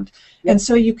around. Yep. And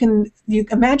so you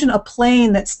imagine a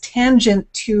plane that's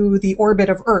tangent to the orbit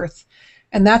of Earth.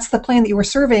 And that's the plane that you were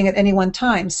surveying at any one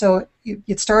time. So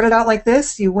it started out like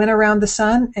this, you went around the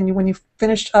sun, and when you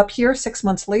finished up here 6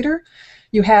 months later,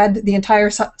 you had the entire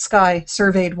sky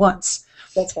surveyed once.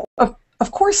 That's right.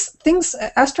 Of course,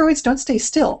 asteroids don't stay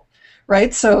still,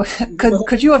 right? So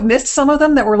could you have missed some of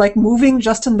them that were like moving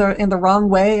just in the wrong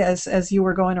way as you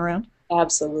were going around?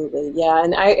 Absolutely, yeah.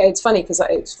 And it's funny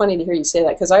to hear you say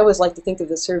that, because I always like to think of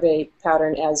the survey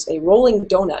pattern as a rolling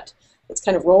donut. It's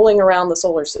kind of rolling around the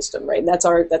solar system, right? And that's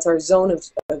our zone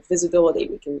of visibility.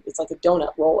 It's like a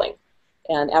donut rolling,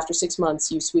 and after 6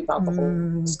 months, you sweep out the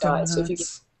whole sky. Donuts. So if you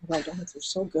get, donuts are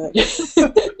so good.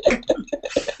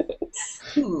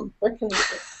 Where can we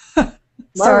go?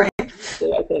 Sorry.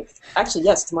 Day, I think. Actually,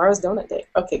 yes, tomorrow's donut day.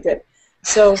 Okay, good.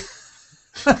 So,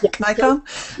 yeah. Can I come?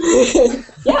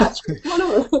 Yeah, come on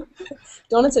over.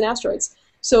 Donuts and asteroids.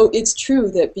 So it's true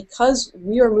that because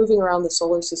we are moving around the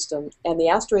solar system, and the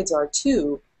asteroids are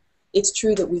too, it's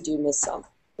true that we do miss some.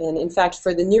 And in fact,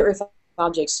 for the near-Earth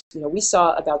objects, we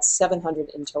saw about 700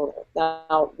 in total.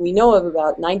 Now, we know of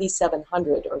about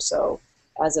 9,700 or so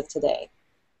as of today.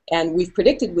 And we've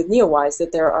predicted with NEOWISE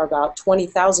that there are about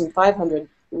 20,500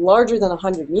 larger than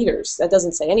 100 meters. That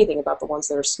doesn't say anything about the ones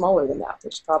that are smaller than that.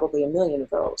 There's probably 1 million of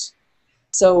those.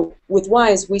 So with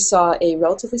WISE, we saw a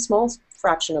relatively small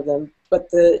fraction of them, but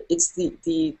it's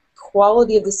the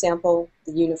quality of the sample,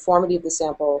 the uniformity of the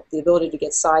sample, the ability to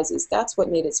get sizes, that's what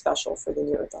made it special for the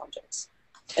near-Earth objects.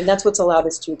 And that's what's allowed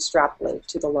us to extrapolate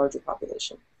to the larger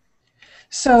population.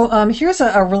 So here's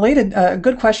a related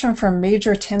good question from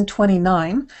Major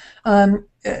 1029.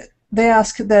 They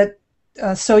ask that,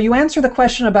 so you answer the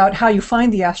question about how you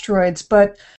find the asteroids,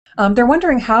 but they're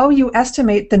wondering how you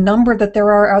estimate the number that there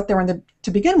are out there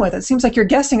to begin with. It seems like you're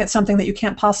guessing at something that you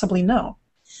can't possibly know.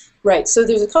 Right. So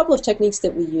there's a couple of techniques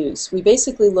that we use. We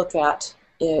basically look at,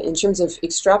 in terms of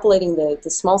extrapolating the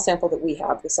small sample that we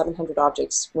have, the 700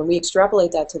 objects, when we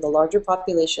extrapolate that to the larger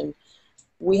population,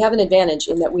 we have an advantage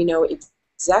in that we know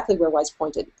exactly where WISE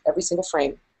pointed every single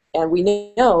frame. And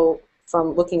we know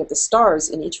from looking at the stars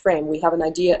in each frame, we have an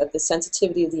idea of the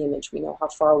sensitivity of the image. We know how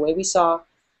far away we saw.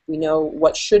 We know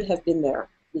what should have been there,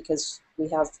 because we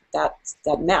have that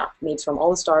map made from all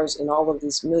the stars in all of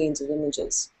these millions of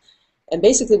images. And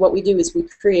basically what we do is we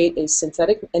create a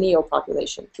synthetic NEO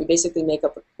population. We basically make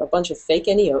up a bunch of fake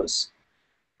NEOs,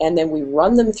 and then we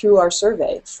run them through our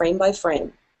survey, frame by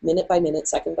frame, minute by minute,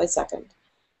 second by second.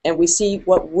 And we see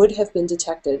what would have been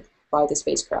detected by the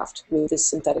spacecraft with this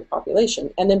synthetic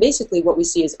population. And then basically what we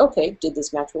see is, okay, did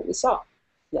this match what we saw?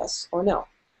 Yes or no?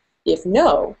 If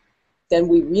no, then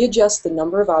we readjust the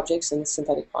number of objects in the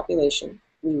synthetic population.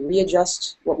 We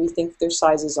readjust what we think their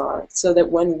sizes are, so that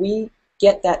when we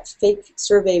get that fake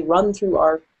survey run through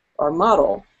our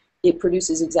model, it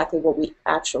produces exactly what we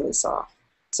actually saw.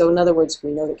 So in other words,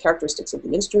 we know the characteristics of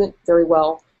the instrument very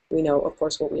well. We know, of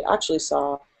course, what we actually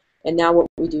saw. And now what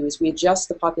we do is we adjust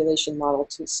the population model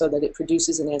so that it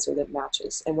produces an answer that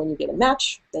matches. And when you get a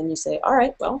match, then you say, all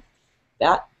right, well,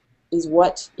 that is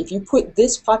what, if you put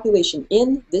this population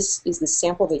in, this is the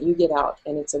sample that you get out,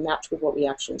 and it's a match with what we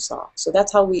actually saw. So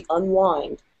that's how we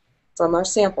unwind from our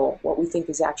sample what we think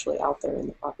is actually out there in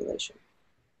the population.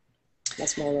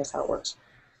 That's more or less how it works.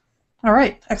 All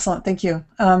right, excellent, thank you.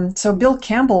 So Bill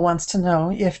Campbell wants to know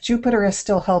if Jupiter is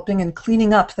still helping in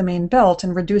cleaning up the main belt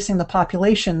and reducing the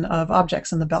population of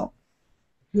objects in the belt.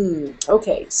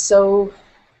 Okay, so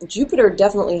Jupiter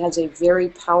definitely has a very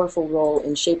powerful role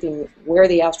in shaping where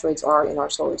the asteroids are in our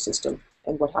solar system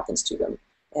and what happens to them.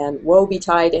 And woe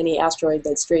betide any asteroid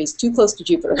that strays too close to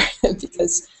Jupiter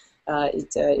because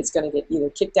it's going to get either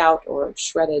kicked out or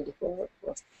shredded or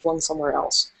flung somewhere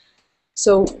else.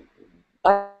 So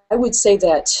I would say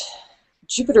that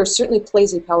Jupiter certainly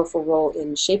plays a powerful role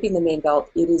in shaping the main belt.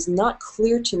 It is not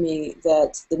clear to me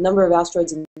that the number of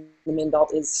asteroids in the main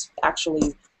belt is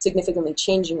actually significantly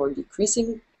changing or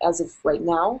decreasing as of right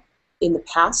now. In the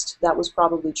past, that was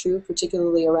probably true,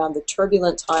 particularly around the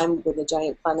turbulent time when the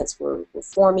giant planets were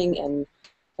forming and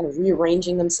kind of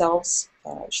rearranging themselves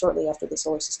shortly after the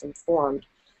solar system formed.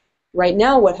 Right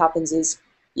now, what happens is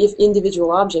if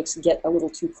individual objects get a little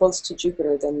too close to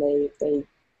Jupiter, then they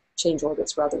change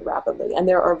orbits rather rapidly. And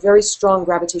there are very strong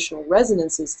gravitational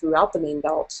resonances throughout the main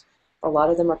belt. A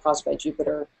lot of them are caused by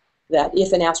Jupiter, that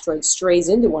if an asteroid strays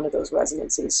into one of those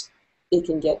resonances, it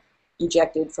can get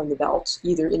ejected from the belt,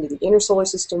 either into the inner solar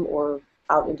system or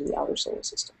out into the outer solar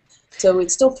system. So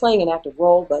it's still playing an active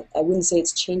role, but I wouldn't say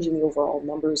it's changing the overall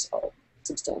numbers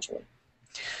substantially.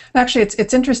 Actually,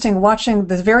 it's interesting watching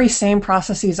the very same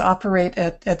processes operate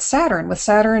at Saturn, with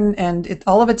Saturn and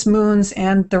all of its moons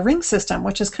and the ring system,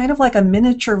 which is kind of like a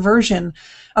miniature version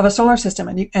of a solar system.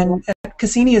 And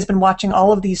Cassini has been watching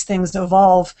all of these things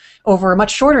evolve over a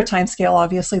much shorter time scale,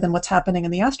 obviously, than what's happening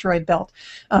in the asteroid belt.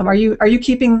 Are you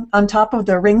keeping on top of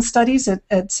the ring studies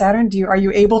at Saturn? Are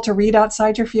you able to read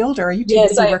outside your field, or are you too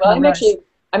busy working on Mars?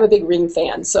 I'm a big ring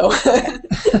fan, so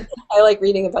I like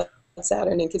reading about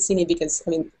Saturn and Cassini because, I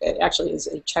mean, it actually is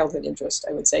a childhood interest,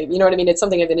 I would say. You know what I mean? It's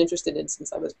something I've been interested in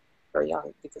since I was very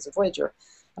young because of Voyager.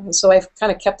 So I've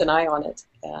kind of kept an eye on it.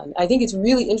 And I think it's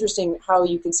really interesting how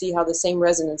you can see how the same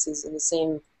resonances and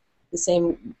the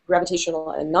same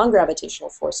gravitational and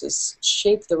non-gravitational forces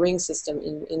shape the ring system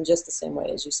in just the same way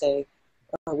as you say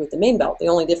with the main belt. The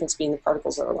only difference being the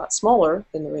particles are a lot smaller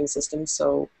in the ring system,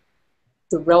 so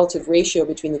the relative ratio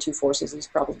between the two forces is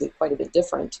probably quite a bit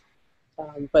different.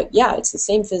 But yeah, it's the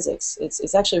same physics.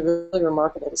 It's actually really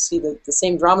remarkable to see the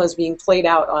same dramas being played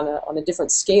out on a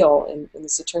different scale in the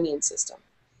Saturnian system.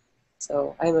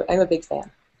 So I'm a big fan.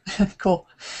 Cool.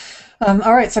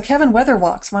 All right, so Kevin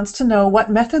Weatherwalks wants to know what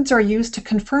methods are used to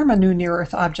confirm a new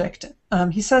near-Earth object.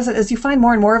 He says that as you find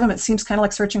more and more of them, it seems kind of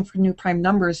like searching for new prime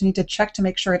numbers. You need to check to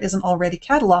make sure it isn't already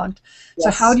cataloged. Yes.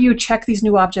 So how do you check these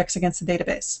new objects against the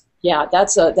database? Yeah,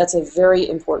 that's a very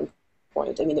important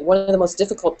point. I mean, one of the most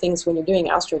difficult things when you're doing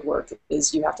asteroid work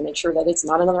is you have to make sure that it's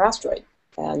not another asteroid.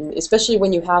 And especially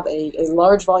when you have a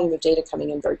large volume of data coming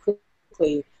in very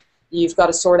quickly, you've got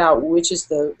to sort out which is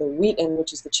the wheat and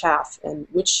which is the chaff, and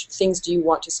which things do you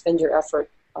want to spend your effort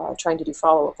trying to do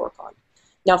follow-up work on.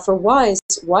 Now for WISE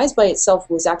by itself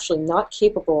was actually not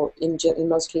capable in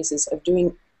most cases of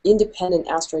doing independent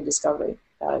asteroid discovery.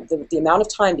 The amount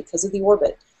of time, because of the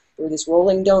orbit, we're this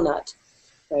rolling donut,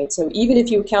 right? So even if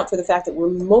you account for the fact that we're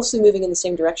mostly moving in the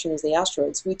same direction as the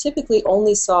asteroids, we typically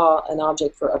only saw an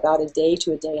object for about a day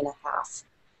to a day and a half.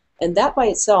 And that by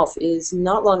itself is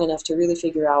not long enough to really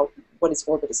figure out what its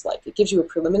orbit is like. It gives you a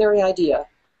preliminary idea,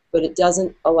 but it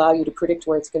doesn't allow you to predict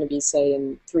where it's going to be, say,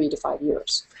 in 3 to 5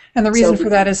 years. And the reason for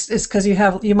that is because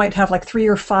you might have like 3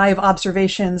 or 5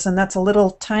 observations, and that's a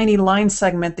little tiny line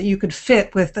segment that you could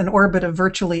fit with an orbit of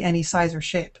virtually any size or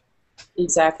shape.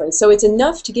 Exactly. So it's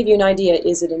enough to give you an idea,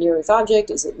 is it a near-Earth object,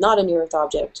 is it not a near-Earth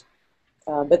object?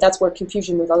 But that's where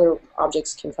confusion with other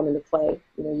objects can come into play.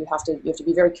 You know, you have to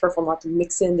be very careful not to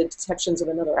mix in the detections of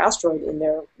another asteroid in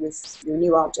there with your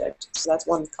new object. So that's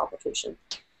one complication.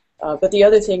 But the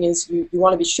other thing is you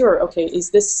want to be sure, okay,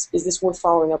 is this worth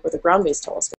following up with a ground-based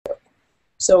telescope?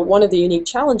 So one of the unique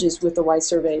challenges with the WISE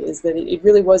survey is that it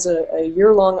really was a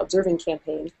year-long observing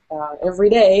campaign. Every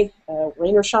day,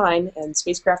 rain or shine, and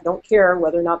spacecraft don't care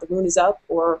whether or not the moon is up,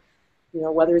 or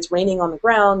whether it's raining on the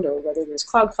ground, or whether there's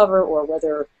cloud cover, or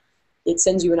whether it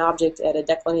sends you an object at a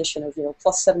declination of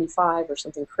plus 75 or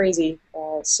something crazy.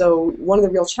 So one of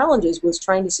the real challenges was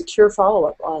trying to secure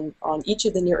follow-up on each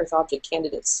of the near-Earth object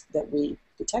candidates that we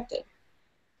detected.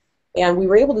 And we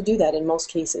were able to do that in most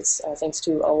cases, thanks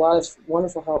to a lot of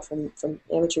wonderful help from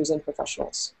amateurs and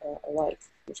professionals alike,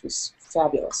 which was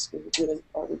fabulous. We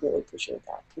really appreciate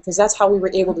that, because that's how we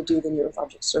were able to do the near-Earth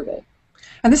object survey.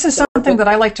 And this is something that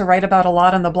I like to write about a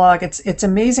lot on the blog. It's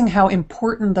amazing how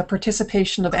important the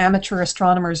participation of amateur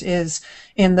astronomers is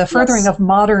in the furthering of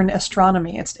modern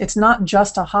astronomy. It's not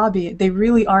just a hobby. They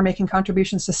really are making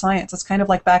contributions to science. It's kind of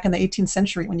like back in the 18th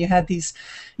century when you had these,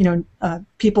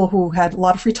 people who had a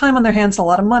lot of free time on their hands, a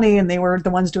lot of money, and they were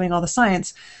the ones doing all the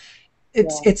science.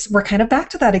 we're kind of back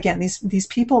to that again. These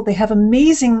people, they have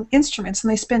amazing instruments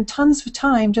and they spend tons of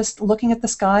time just looking at the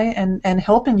sky and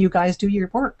helping you guys do your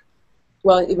work.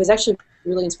 Well, it was actually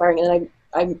really inspiring, and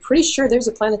I'm pretty sure there's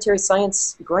a planetary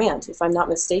science grant, if I'm not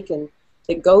mistaken,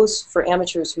 that goes for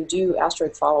amateurs who do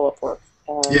asteroid follow-up work.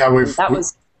 Yeah, that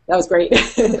was great.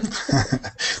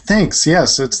 Thanks.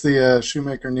 Yes, it's the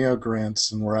Shoemaker Neo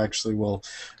grants, and we'll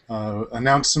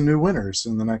announce some new winners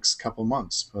in the next couple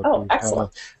months. But oh, we've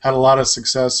excellent! Had a lot of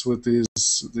success with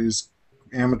these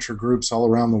amateur groups all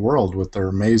around the world with their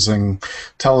amazing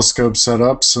telescope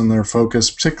setups and their focus.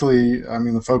 Particularly, I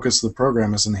mean, the focus of the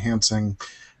program is enhancing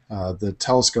the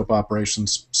telescope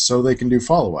operations so they can do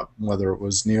follow-up, whether it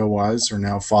was NEOWISE or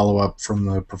now follow-up from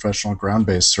the professional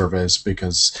ground-based surveys,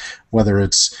 because whether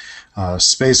it's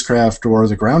spacecraft or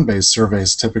the ground-based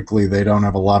surveys, typically they don't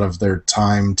have a lot of their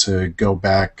time to go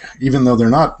back, even though they're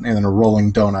not in a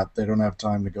rolling donut, they don't have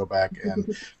time to go back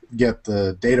and get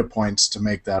the data points to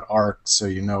make that arc so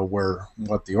you know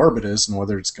what the orbit is and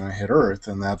whether it's going to hit Earth,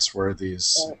 and that's where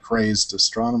these crazed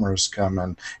astronomers come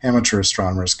in, amateur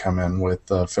astronomers come in with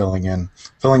filling in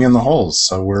the holes.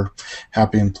 So we're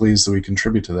happy and pleased that we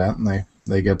contribute to that, and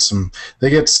they get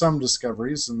some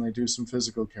discoveries and they do some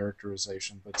physical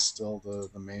characterization, but still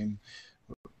the main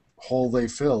hole they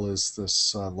fill is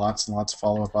this lots and lots of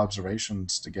follow-up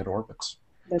observations to get orbits.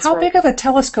 How big of a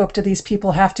telescope do these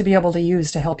people have to be able to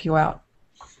use to help you out?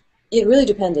 It really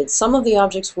depended. Some of the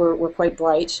objects were quite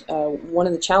bright. One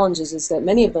of the challenges is that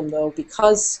many of them, though,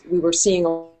 because we were seeing a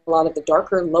lot of the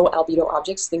darker, low albedo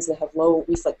objects, things that have low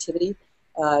reflectivity,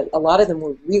 a lot of them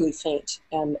were really faint,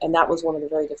 and that was one of the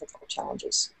very difficult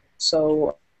challenges.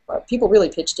 So people really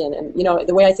pitched in, and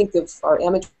the way I think of our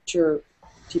amateur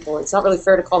people, it's not really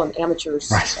fair to call them amateurs.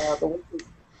 Right. But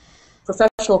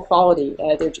professional quality,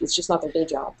 it's just not their day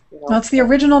job. That's the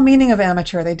original meaning of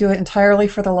amateur. They do it entirely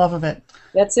for the love of it.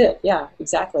 That's it. Yeah,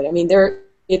 exactly. I mean,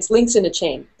 it's links in a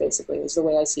chain, basically, is the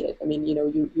way I see it. I mean,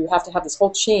 you have to have this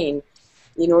whole chain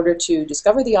in order to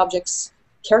discover the objects,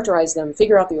 characterize them,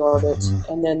 figure out the orbit,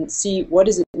 and then see what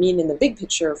does it mean in the big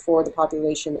picture for the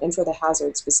population and for the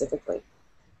hazard specifically.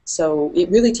 So it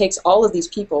really takes all of these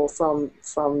people from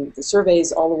the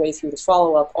surveys all the way through the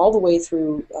follow-up, all the way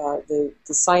through the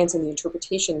science and the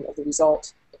interpretation of the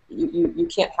result. You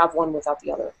can't have one without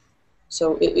the other.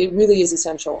 So it really is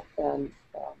essential. And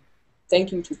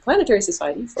thank you to Planetary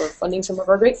Society for funding some of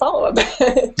our great follow-up.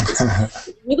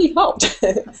 It really helped.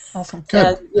 Awesome.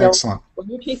 Good. And, Excellent. When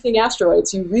you're chasing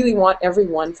asteroids, you really want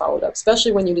everyone followed up,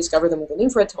 especially when you discover them with an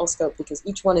infrared telescope, because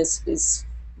each one is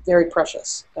very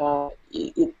precious.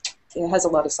 It has a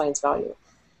lot of science value.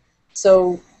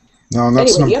 So anyway,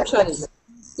 the upshot is...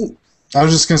 I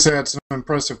was just going to say it's an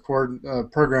impressive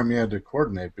program you had to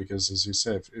coordinate, because, as you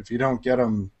say, if you don't get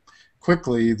them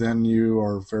quickly, then you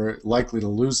are very likely to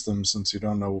lose them, since you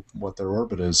don't know what their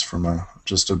orbit is from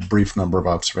just a brief number of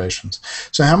observations.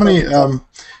 So how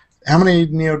many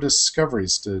NEO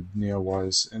discoveries did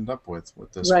NEOWISE end up with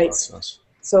this process?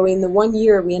 So in the 1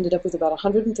 year, we ended up with about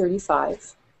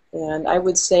 135. And I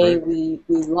would say we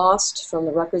lost from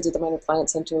the records at the Minor Planet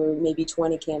Center maybe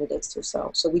 20 candidates or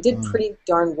so. So we did pretty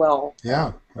darn well.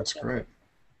 Yeah, that's great.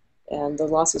 And the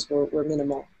losses were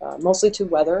minimal, mostly to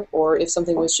weather, or if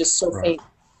something was just so faint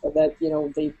that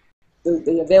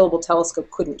the available telescope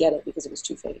couldn't get it because it was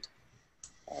too faint.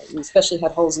 We especially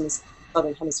had holes in the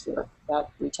southern hemisphere that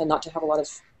we tend not to have a lot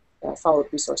of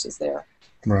follow-up resources there.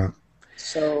 Right.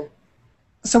 So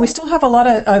we still have a lot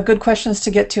of good questions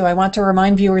to get to. I want to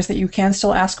remind viewers that you can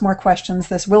still ask more questions.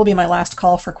 This will be my last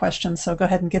call for questions, so go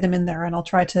ahead and get them in there, and I'll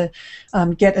try to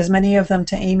get as many of them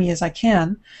to Amy as I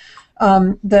can.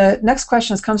 The next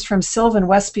question comes from Sylvan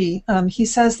Westby. He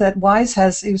says that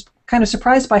he was kind of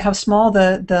surprised by how small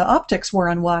the optics were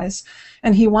on WISE,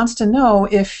 and he wants to know,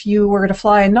 if you were to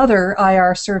fly another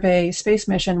IR survey space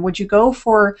mission, would you go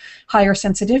for higher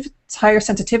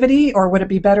sensitivity, or would it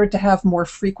be better to have more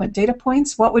frequent data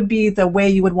points? What would be the way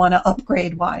you would want to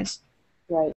upgrade WISE?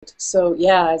 Right. So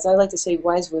yeah, as I like to say,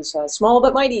 WISE was small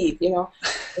but mighty.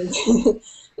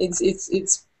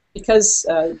 It's because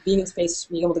being in space,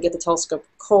 being able to get the telescope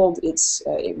cold, as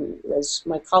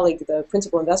my colleague, the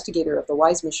principal investigator of the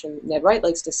WISE mission, Ned Wright,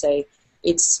 likes to say,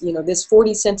 it's, this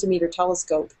 40-centimeter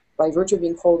telescope, by virtue of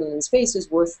being cold and in space, is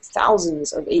worth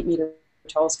thousands of 8-meter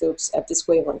telescopes at this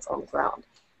wavelength on the ground.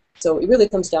 So it really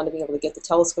comes down to being able to get the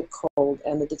telescope cold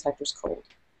and the detectors cold.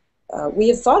 We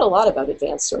have thought a lot about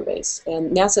advanced surveys,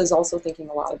 and NASA is also thinking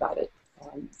a lot about it.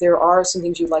 There are some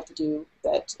things you'd like to do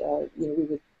that we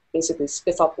would basically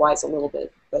spiff up WISE a little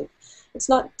bit, but it's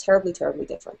not terribly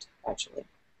different, actually.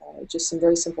 Just some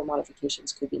very simple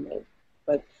modifications could be made.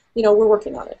 But you know, we're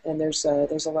working on it, and there's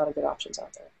a lot of good options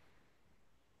out there.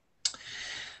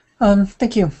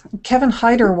 Thank you. Kevin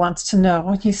Hyder wants to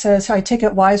know, he says, I take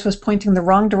it WISE was pointing the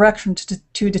wrong direction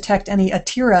to detect any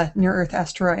ATIRA near-Earth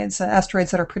asteroids, asteroids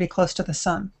that are pretty close to the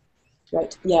sun.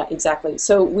 Right, yeah, exactly.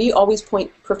 So we always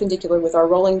point perpendicular with our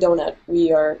rolling donut.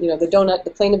 We are, you know,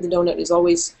 the plane of the donut is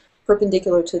always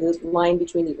perpendicular to the line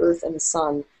between the Earth and the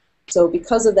sun. So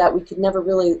because of that, we could never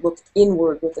really look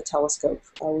inward with the telescope.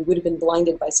 We would have been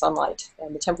blinded by sunlight,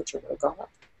 and the temperature would have gone up.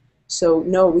 So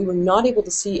no, we were not able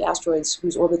to see asteroids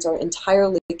whose orbits are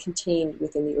entirely contained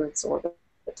within the Earth's orbit.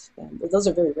 And those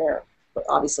are very rare, but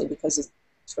obviously because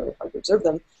it's very hard to observe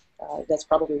them, that's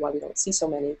probably why we don't see so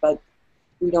many. But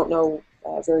we don't know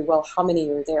very well how many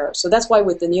are there. So that's why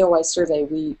with the NEOWISE survey,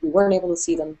 we weren't able to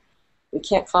see them. We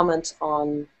can't comment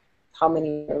on how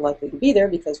many are likely to be there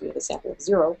because we have a sample of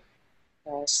 0.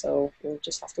 So we'll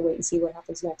just have to wait and see what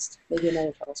happens next. Maybe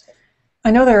another telescope. I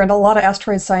know there are a lot of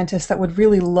asteroid scientists that would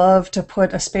really love to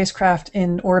put a spacecraft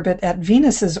in orbit at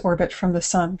Venus's orbit from the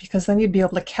sun, because then you'd be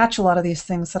able to catch a lot of these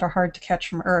things that are hard to catch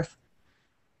from Earth.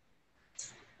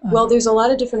 Well, there's a lot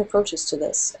of different approaches to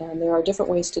this, and there are different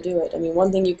ways to do it. I mean,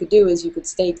 one thing you could do is you could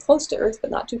stay close to Earth,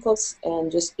 but not too close,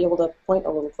 and just be able to point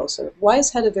a little closer.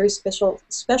 WISE had a very special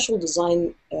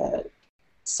design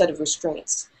set of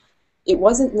restraints. It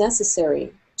wasn't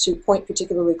necessary to point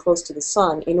particularly close to the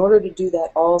sun in order to do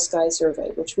that all-sky survey,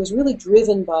 which was really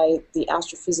driven by the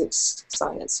astrophysics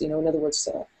science. You know, in other words,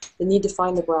 the need to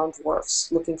find the brown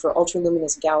dwarfs, looking for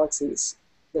ultraluminous galaxies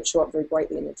that show up very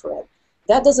brightly in infrared.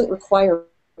 That doesn't require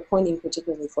pointing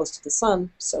particularly close to the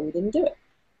sun, so we didn't do it.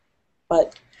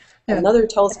 But another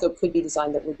telescope could be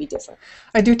designed that would be different.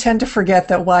 I do tend to forget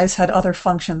that WISE had other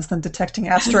functions than detecting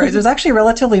asteroids. It was actually a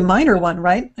relatively minor one,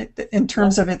 right, in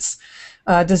terms of its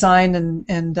design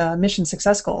and mission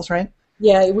success goals, right?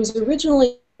 Yeah, it was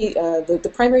originally,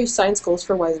 the primary science goals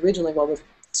for WISE originally, well, with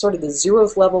sort of the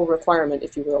 0th level requirement,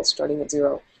 if you will, starting at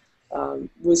 0,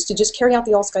 was to just carry out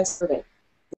the all-sky survey.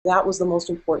 That was the most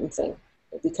important thing,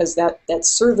 because that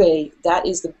survey, that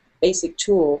is the basic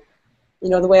tool. You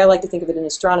know, the way I like to think of it in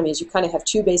astronomy is you kind of have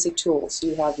 2 basic tools.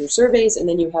 You have your surveys, and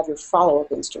then you have your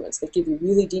follow-up instruments that give you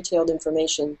really detailed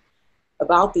information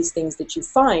about these things that you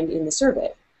find in the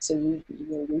survey. So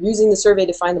you're using the survey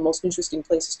to find the most interesting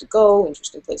places to go,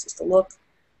 interesting places to look,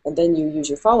 and then you use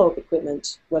your follow-up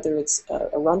equipment, whether it's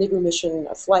a rendezvous mission,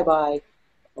 a flyby,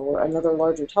 or another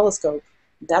larger telescope.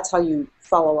 That's how you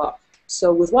follow up.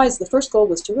 So with WISE, the first goal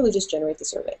was to really just generate the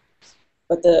survey.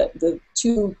 But the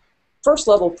 2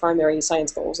 first-level primary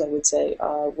science goals, I would say,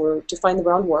 were to find the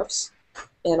brown dwarfs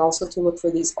and also to look for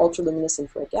these ultraluminous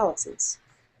infrared galaxies.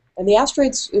 And the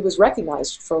asteroids, it was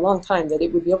recognized for a long time that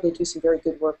it would be able to do some very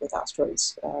good work with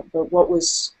asteroids. But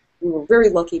we were very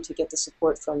lucky to get the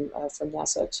support from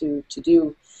NASA to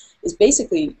do is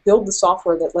basically build the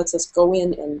software that lets us go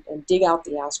in and dig out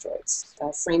the asteroids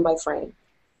frame by frame.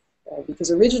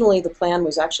 Because originally the plan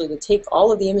was actually to take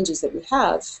all of the images that we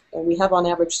have, and we have on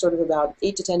average sort of about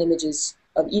 8 to 10 images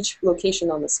of each location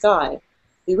on the sky.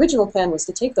 The original plan was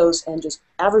to take those and just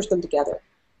average them together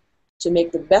to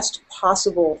make the best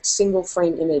possible single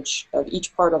frame image of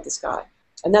each part of the sky.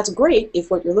 And that's great if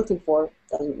what you're looking for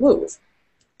doesn't move.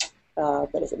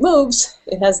 But if it moves,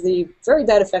 it has the very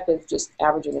bad effect of just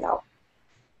averaging it out.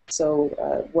 So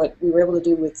what we were able to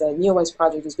do with the NEOWISE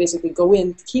project is basically go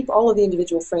in, keep all of the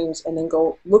individual frames, and then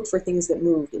go look for things that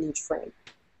moved in each frame.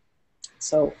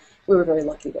 So we were very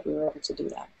lucky that we were able to do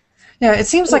that. Yeah, it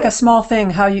seems like a small thing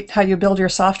how you build your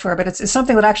software, but it's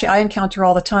something that actually I encounter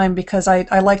all the time because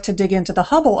I like to dig into the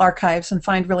Hubble archives and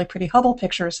find really pretty Hubble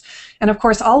pictures. And of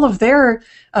course, all of their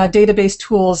database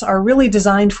tools are really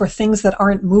designed for things that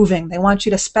aren't moving. They want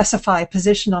you to specify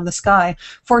position on the sky.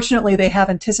 Fortunately, they have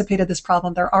anticipated this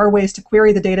problem. There are ways to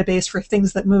query the database for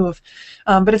things that move,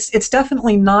 but it's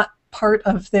definitely not part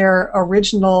of their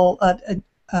original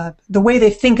the way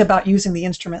they think about using the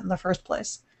instrument in the first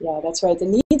place. Yeah, that's right.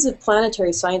 The needs of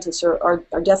planetary scientists are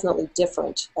definitely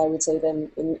different, I would say,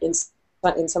 than in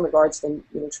some regards than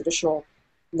traditional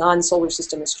non-solar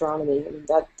system astronomy. I mean,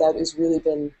 that has really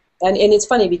been, and it's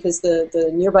funny because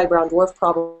the nearby brown dwarf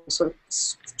problem sort of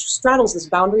straddles this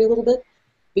boundary a little bit,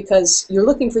 because you're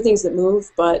looking for things that move,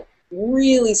 but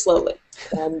really slowly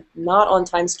and not on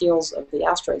time scales of the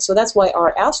asteroid. So that's why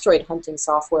our asteroid hunting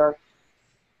software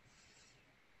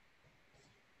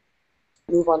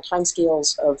move on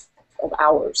timescales of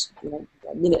hours,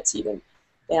 minutes even,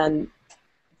 and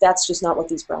that's just not what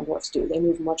these brown dwarfs do. They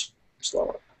move much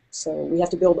slower. So we have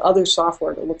to build other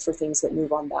software to look for things that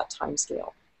move on that time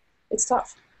scale. It's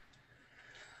tough.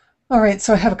 All right,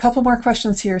 so I have a couple more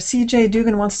questions here. CJ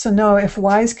Dugan wants to know if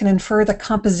WISE can infer the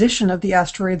composition of the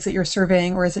asteroids that you're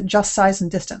surveying, or is it just size and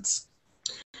distance?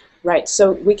 Right,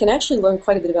 so we can actually learn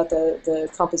quite a bit about the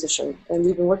composition, and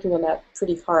we've been working on that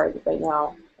pretty hard right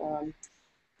now.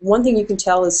 One thing you can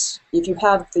tell is if you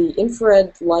have the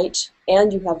infrared light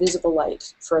and you have visible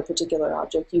light for a particular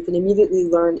object, you can immediately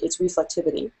learn its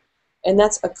reflectivity. And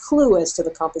that's a clue as to the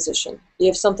composition.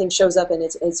 If something shows up and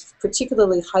it's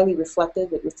particularly highly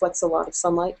reflective, it reflects a lot of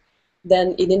sunlight,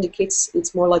 then it indicates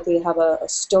it's more likely to have a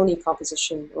stony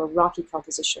composition or rocky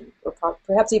composition, or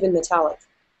perhaps even metallic,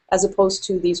 as opposed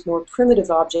to these more primitive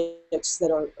objects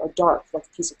that are dark, like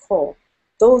a piece of coal.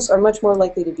 Those are much more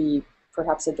likely to be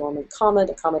perhaps a dormant comet,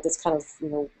 a comet that's kind of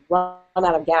run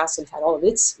out of gas and had all of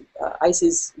its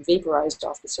ices vaporized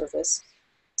off the surface.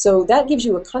 So that gives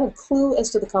you a kind of clue as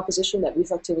to the composition, that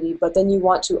reflectivity, but then you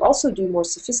want to also do more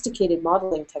sophisticated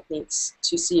modeling techniques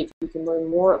to see if you can learn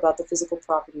more about the physical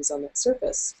properties on that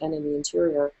surface and in the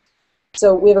interior.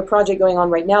 So we have a project going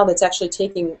on right now that's actually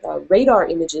taking radar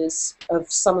images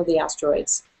of some of the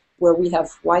asteroids where we have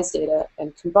WISE data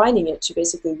and combining it to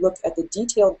basically look at the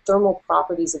detailed thermal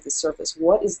properties of the surface.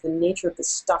 What is the nature of the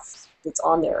stuff that's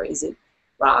on there? Is it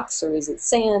rocks, or is it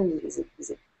sand? Is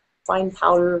it fine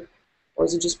powder? Or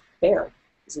is it just bare?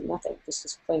 Is it nothing? Just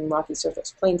this plain rocky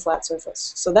surface, plain flat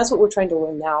surface. So that's what we're trying to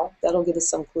learn now. That'll give us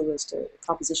some clue as to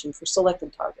composition for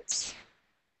selected targets.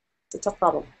 It's a tough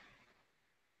problem.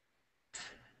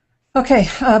 Okay,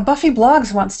 Buffy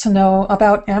Blogs wants to know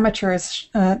about amateurs.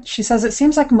 She says it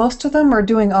seems like most of them are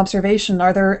doing observation.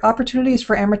 Are there opportunities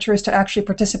for amateurs to actually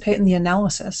participate in the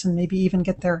analysis and maybe even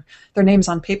get their names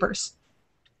on papers?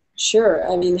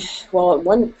 Sure. I mean, well,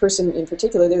 one person in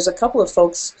particular, there's a couple of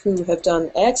folks who have done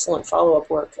excellent follow-up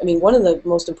work. I mean, one of the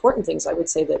most important things I would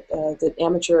say that that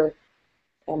amateur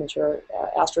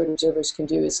asteroid observers can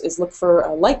do is look for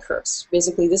light curves.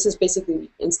 Basically, this is basically,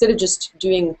 instead of just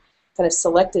doing kind of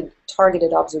selected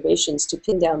targeted observations to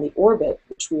pin down the orbit,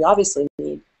 which we obviously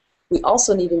need, we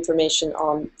also need information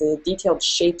on the detailed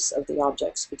shapes of the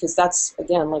objects, because that's,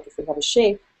 again, like if we have a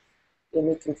shape and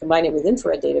we can combine it with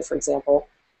infrared data, for example,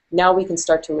 now we can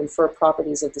start to infer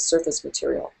properties of the surface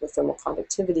material, the thermal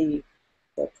conductivity,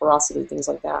 the porosity, things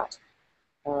like that.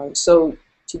 So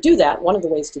to do that, one of the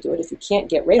ways to do it, if you can't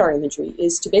get radar imagery,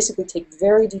 is to basically take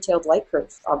very detailed light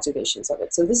curve observations of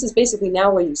it. So this is basically now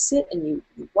where you sit and you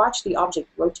watch the object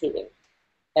rotating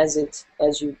as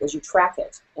you track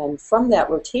it. And from that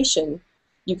rotation,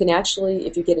 you can actually,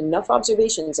 if you get enough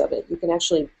observations of it, you can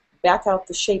actually back out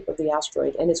the shape of the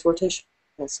asteroid and its rotation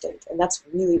state, and that's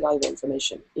really valuable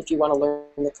information if you want to learn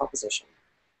the composition.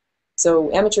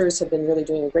 So amateurs have been really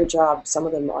doing a great job, some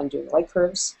of them on doing light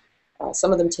curves.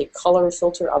 Some of them take color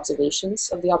filter observations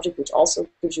of the object, which also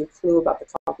gives you a clue about the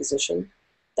composition.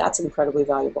 That's incredibly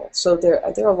valuable. So there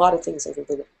are a lot of things I think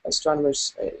that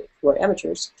astronomers who are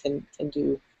amateurs can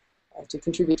do to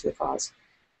contribute to the cause.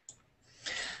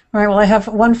 All right, well, I have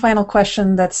one final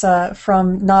question that's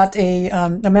from not a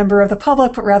member of the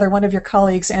public, but rather one of your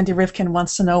colleagues. Andy Rivkin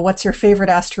wants to know, what's your favorite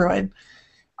asteroid?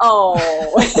 Oh,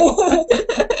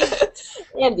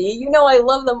 Andy, you know I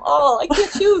love them all. I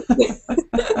can't choose.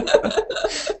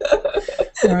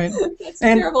 All right. That's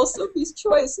terrible. Sophie's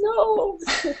Choice. No,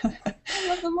 I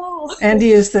love them all.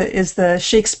 Andy is the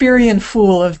Shakespearean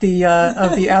fool of the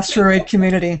asteroid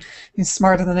community. He's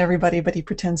smarter than everybody, but he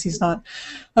pretends he's not.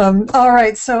 All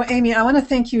right. So, Amy, I want to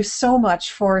thank you so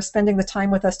much for spending the time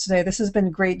with us today. This has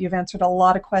been great. You've answered a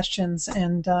lot of questions,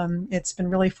 and it's been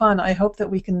really fun. I hope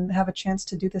that we can have a chance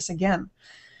to do this again.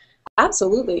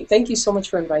 Absolutely. Thank you so much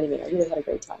for inviting me. I really had a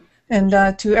great time. And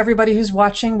to everybody who's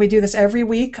watching, we do this every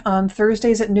week on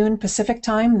Thursdays at noon Pacific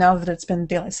time. Now that it's been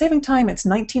daylight saving time, it's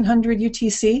 1900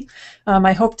 UTC.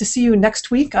 I hope to see you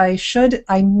next week. I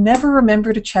never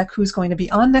remember to check who's going to be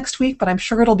on next week, but I'm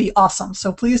sure it'll be awesome.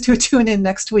 So please do tune in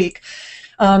next week.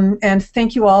 And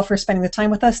thank you all for spending the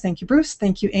time with us. Thank you, Bruce.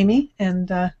 Thank you, Amy. And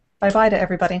bye-bye to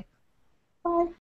everybody. Bye.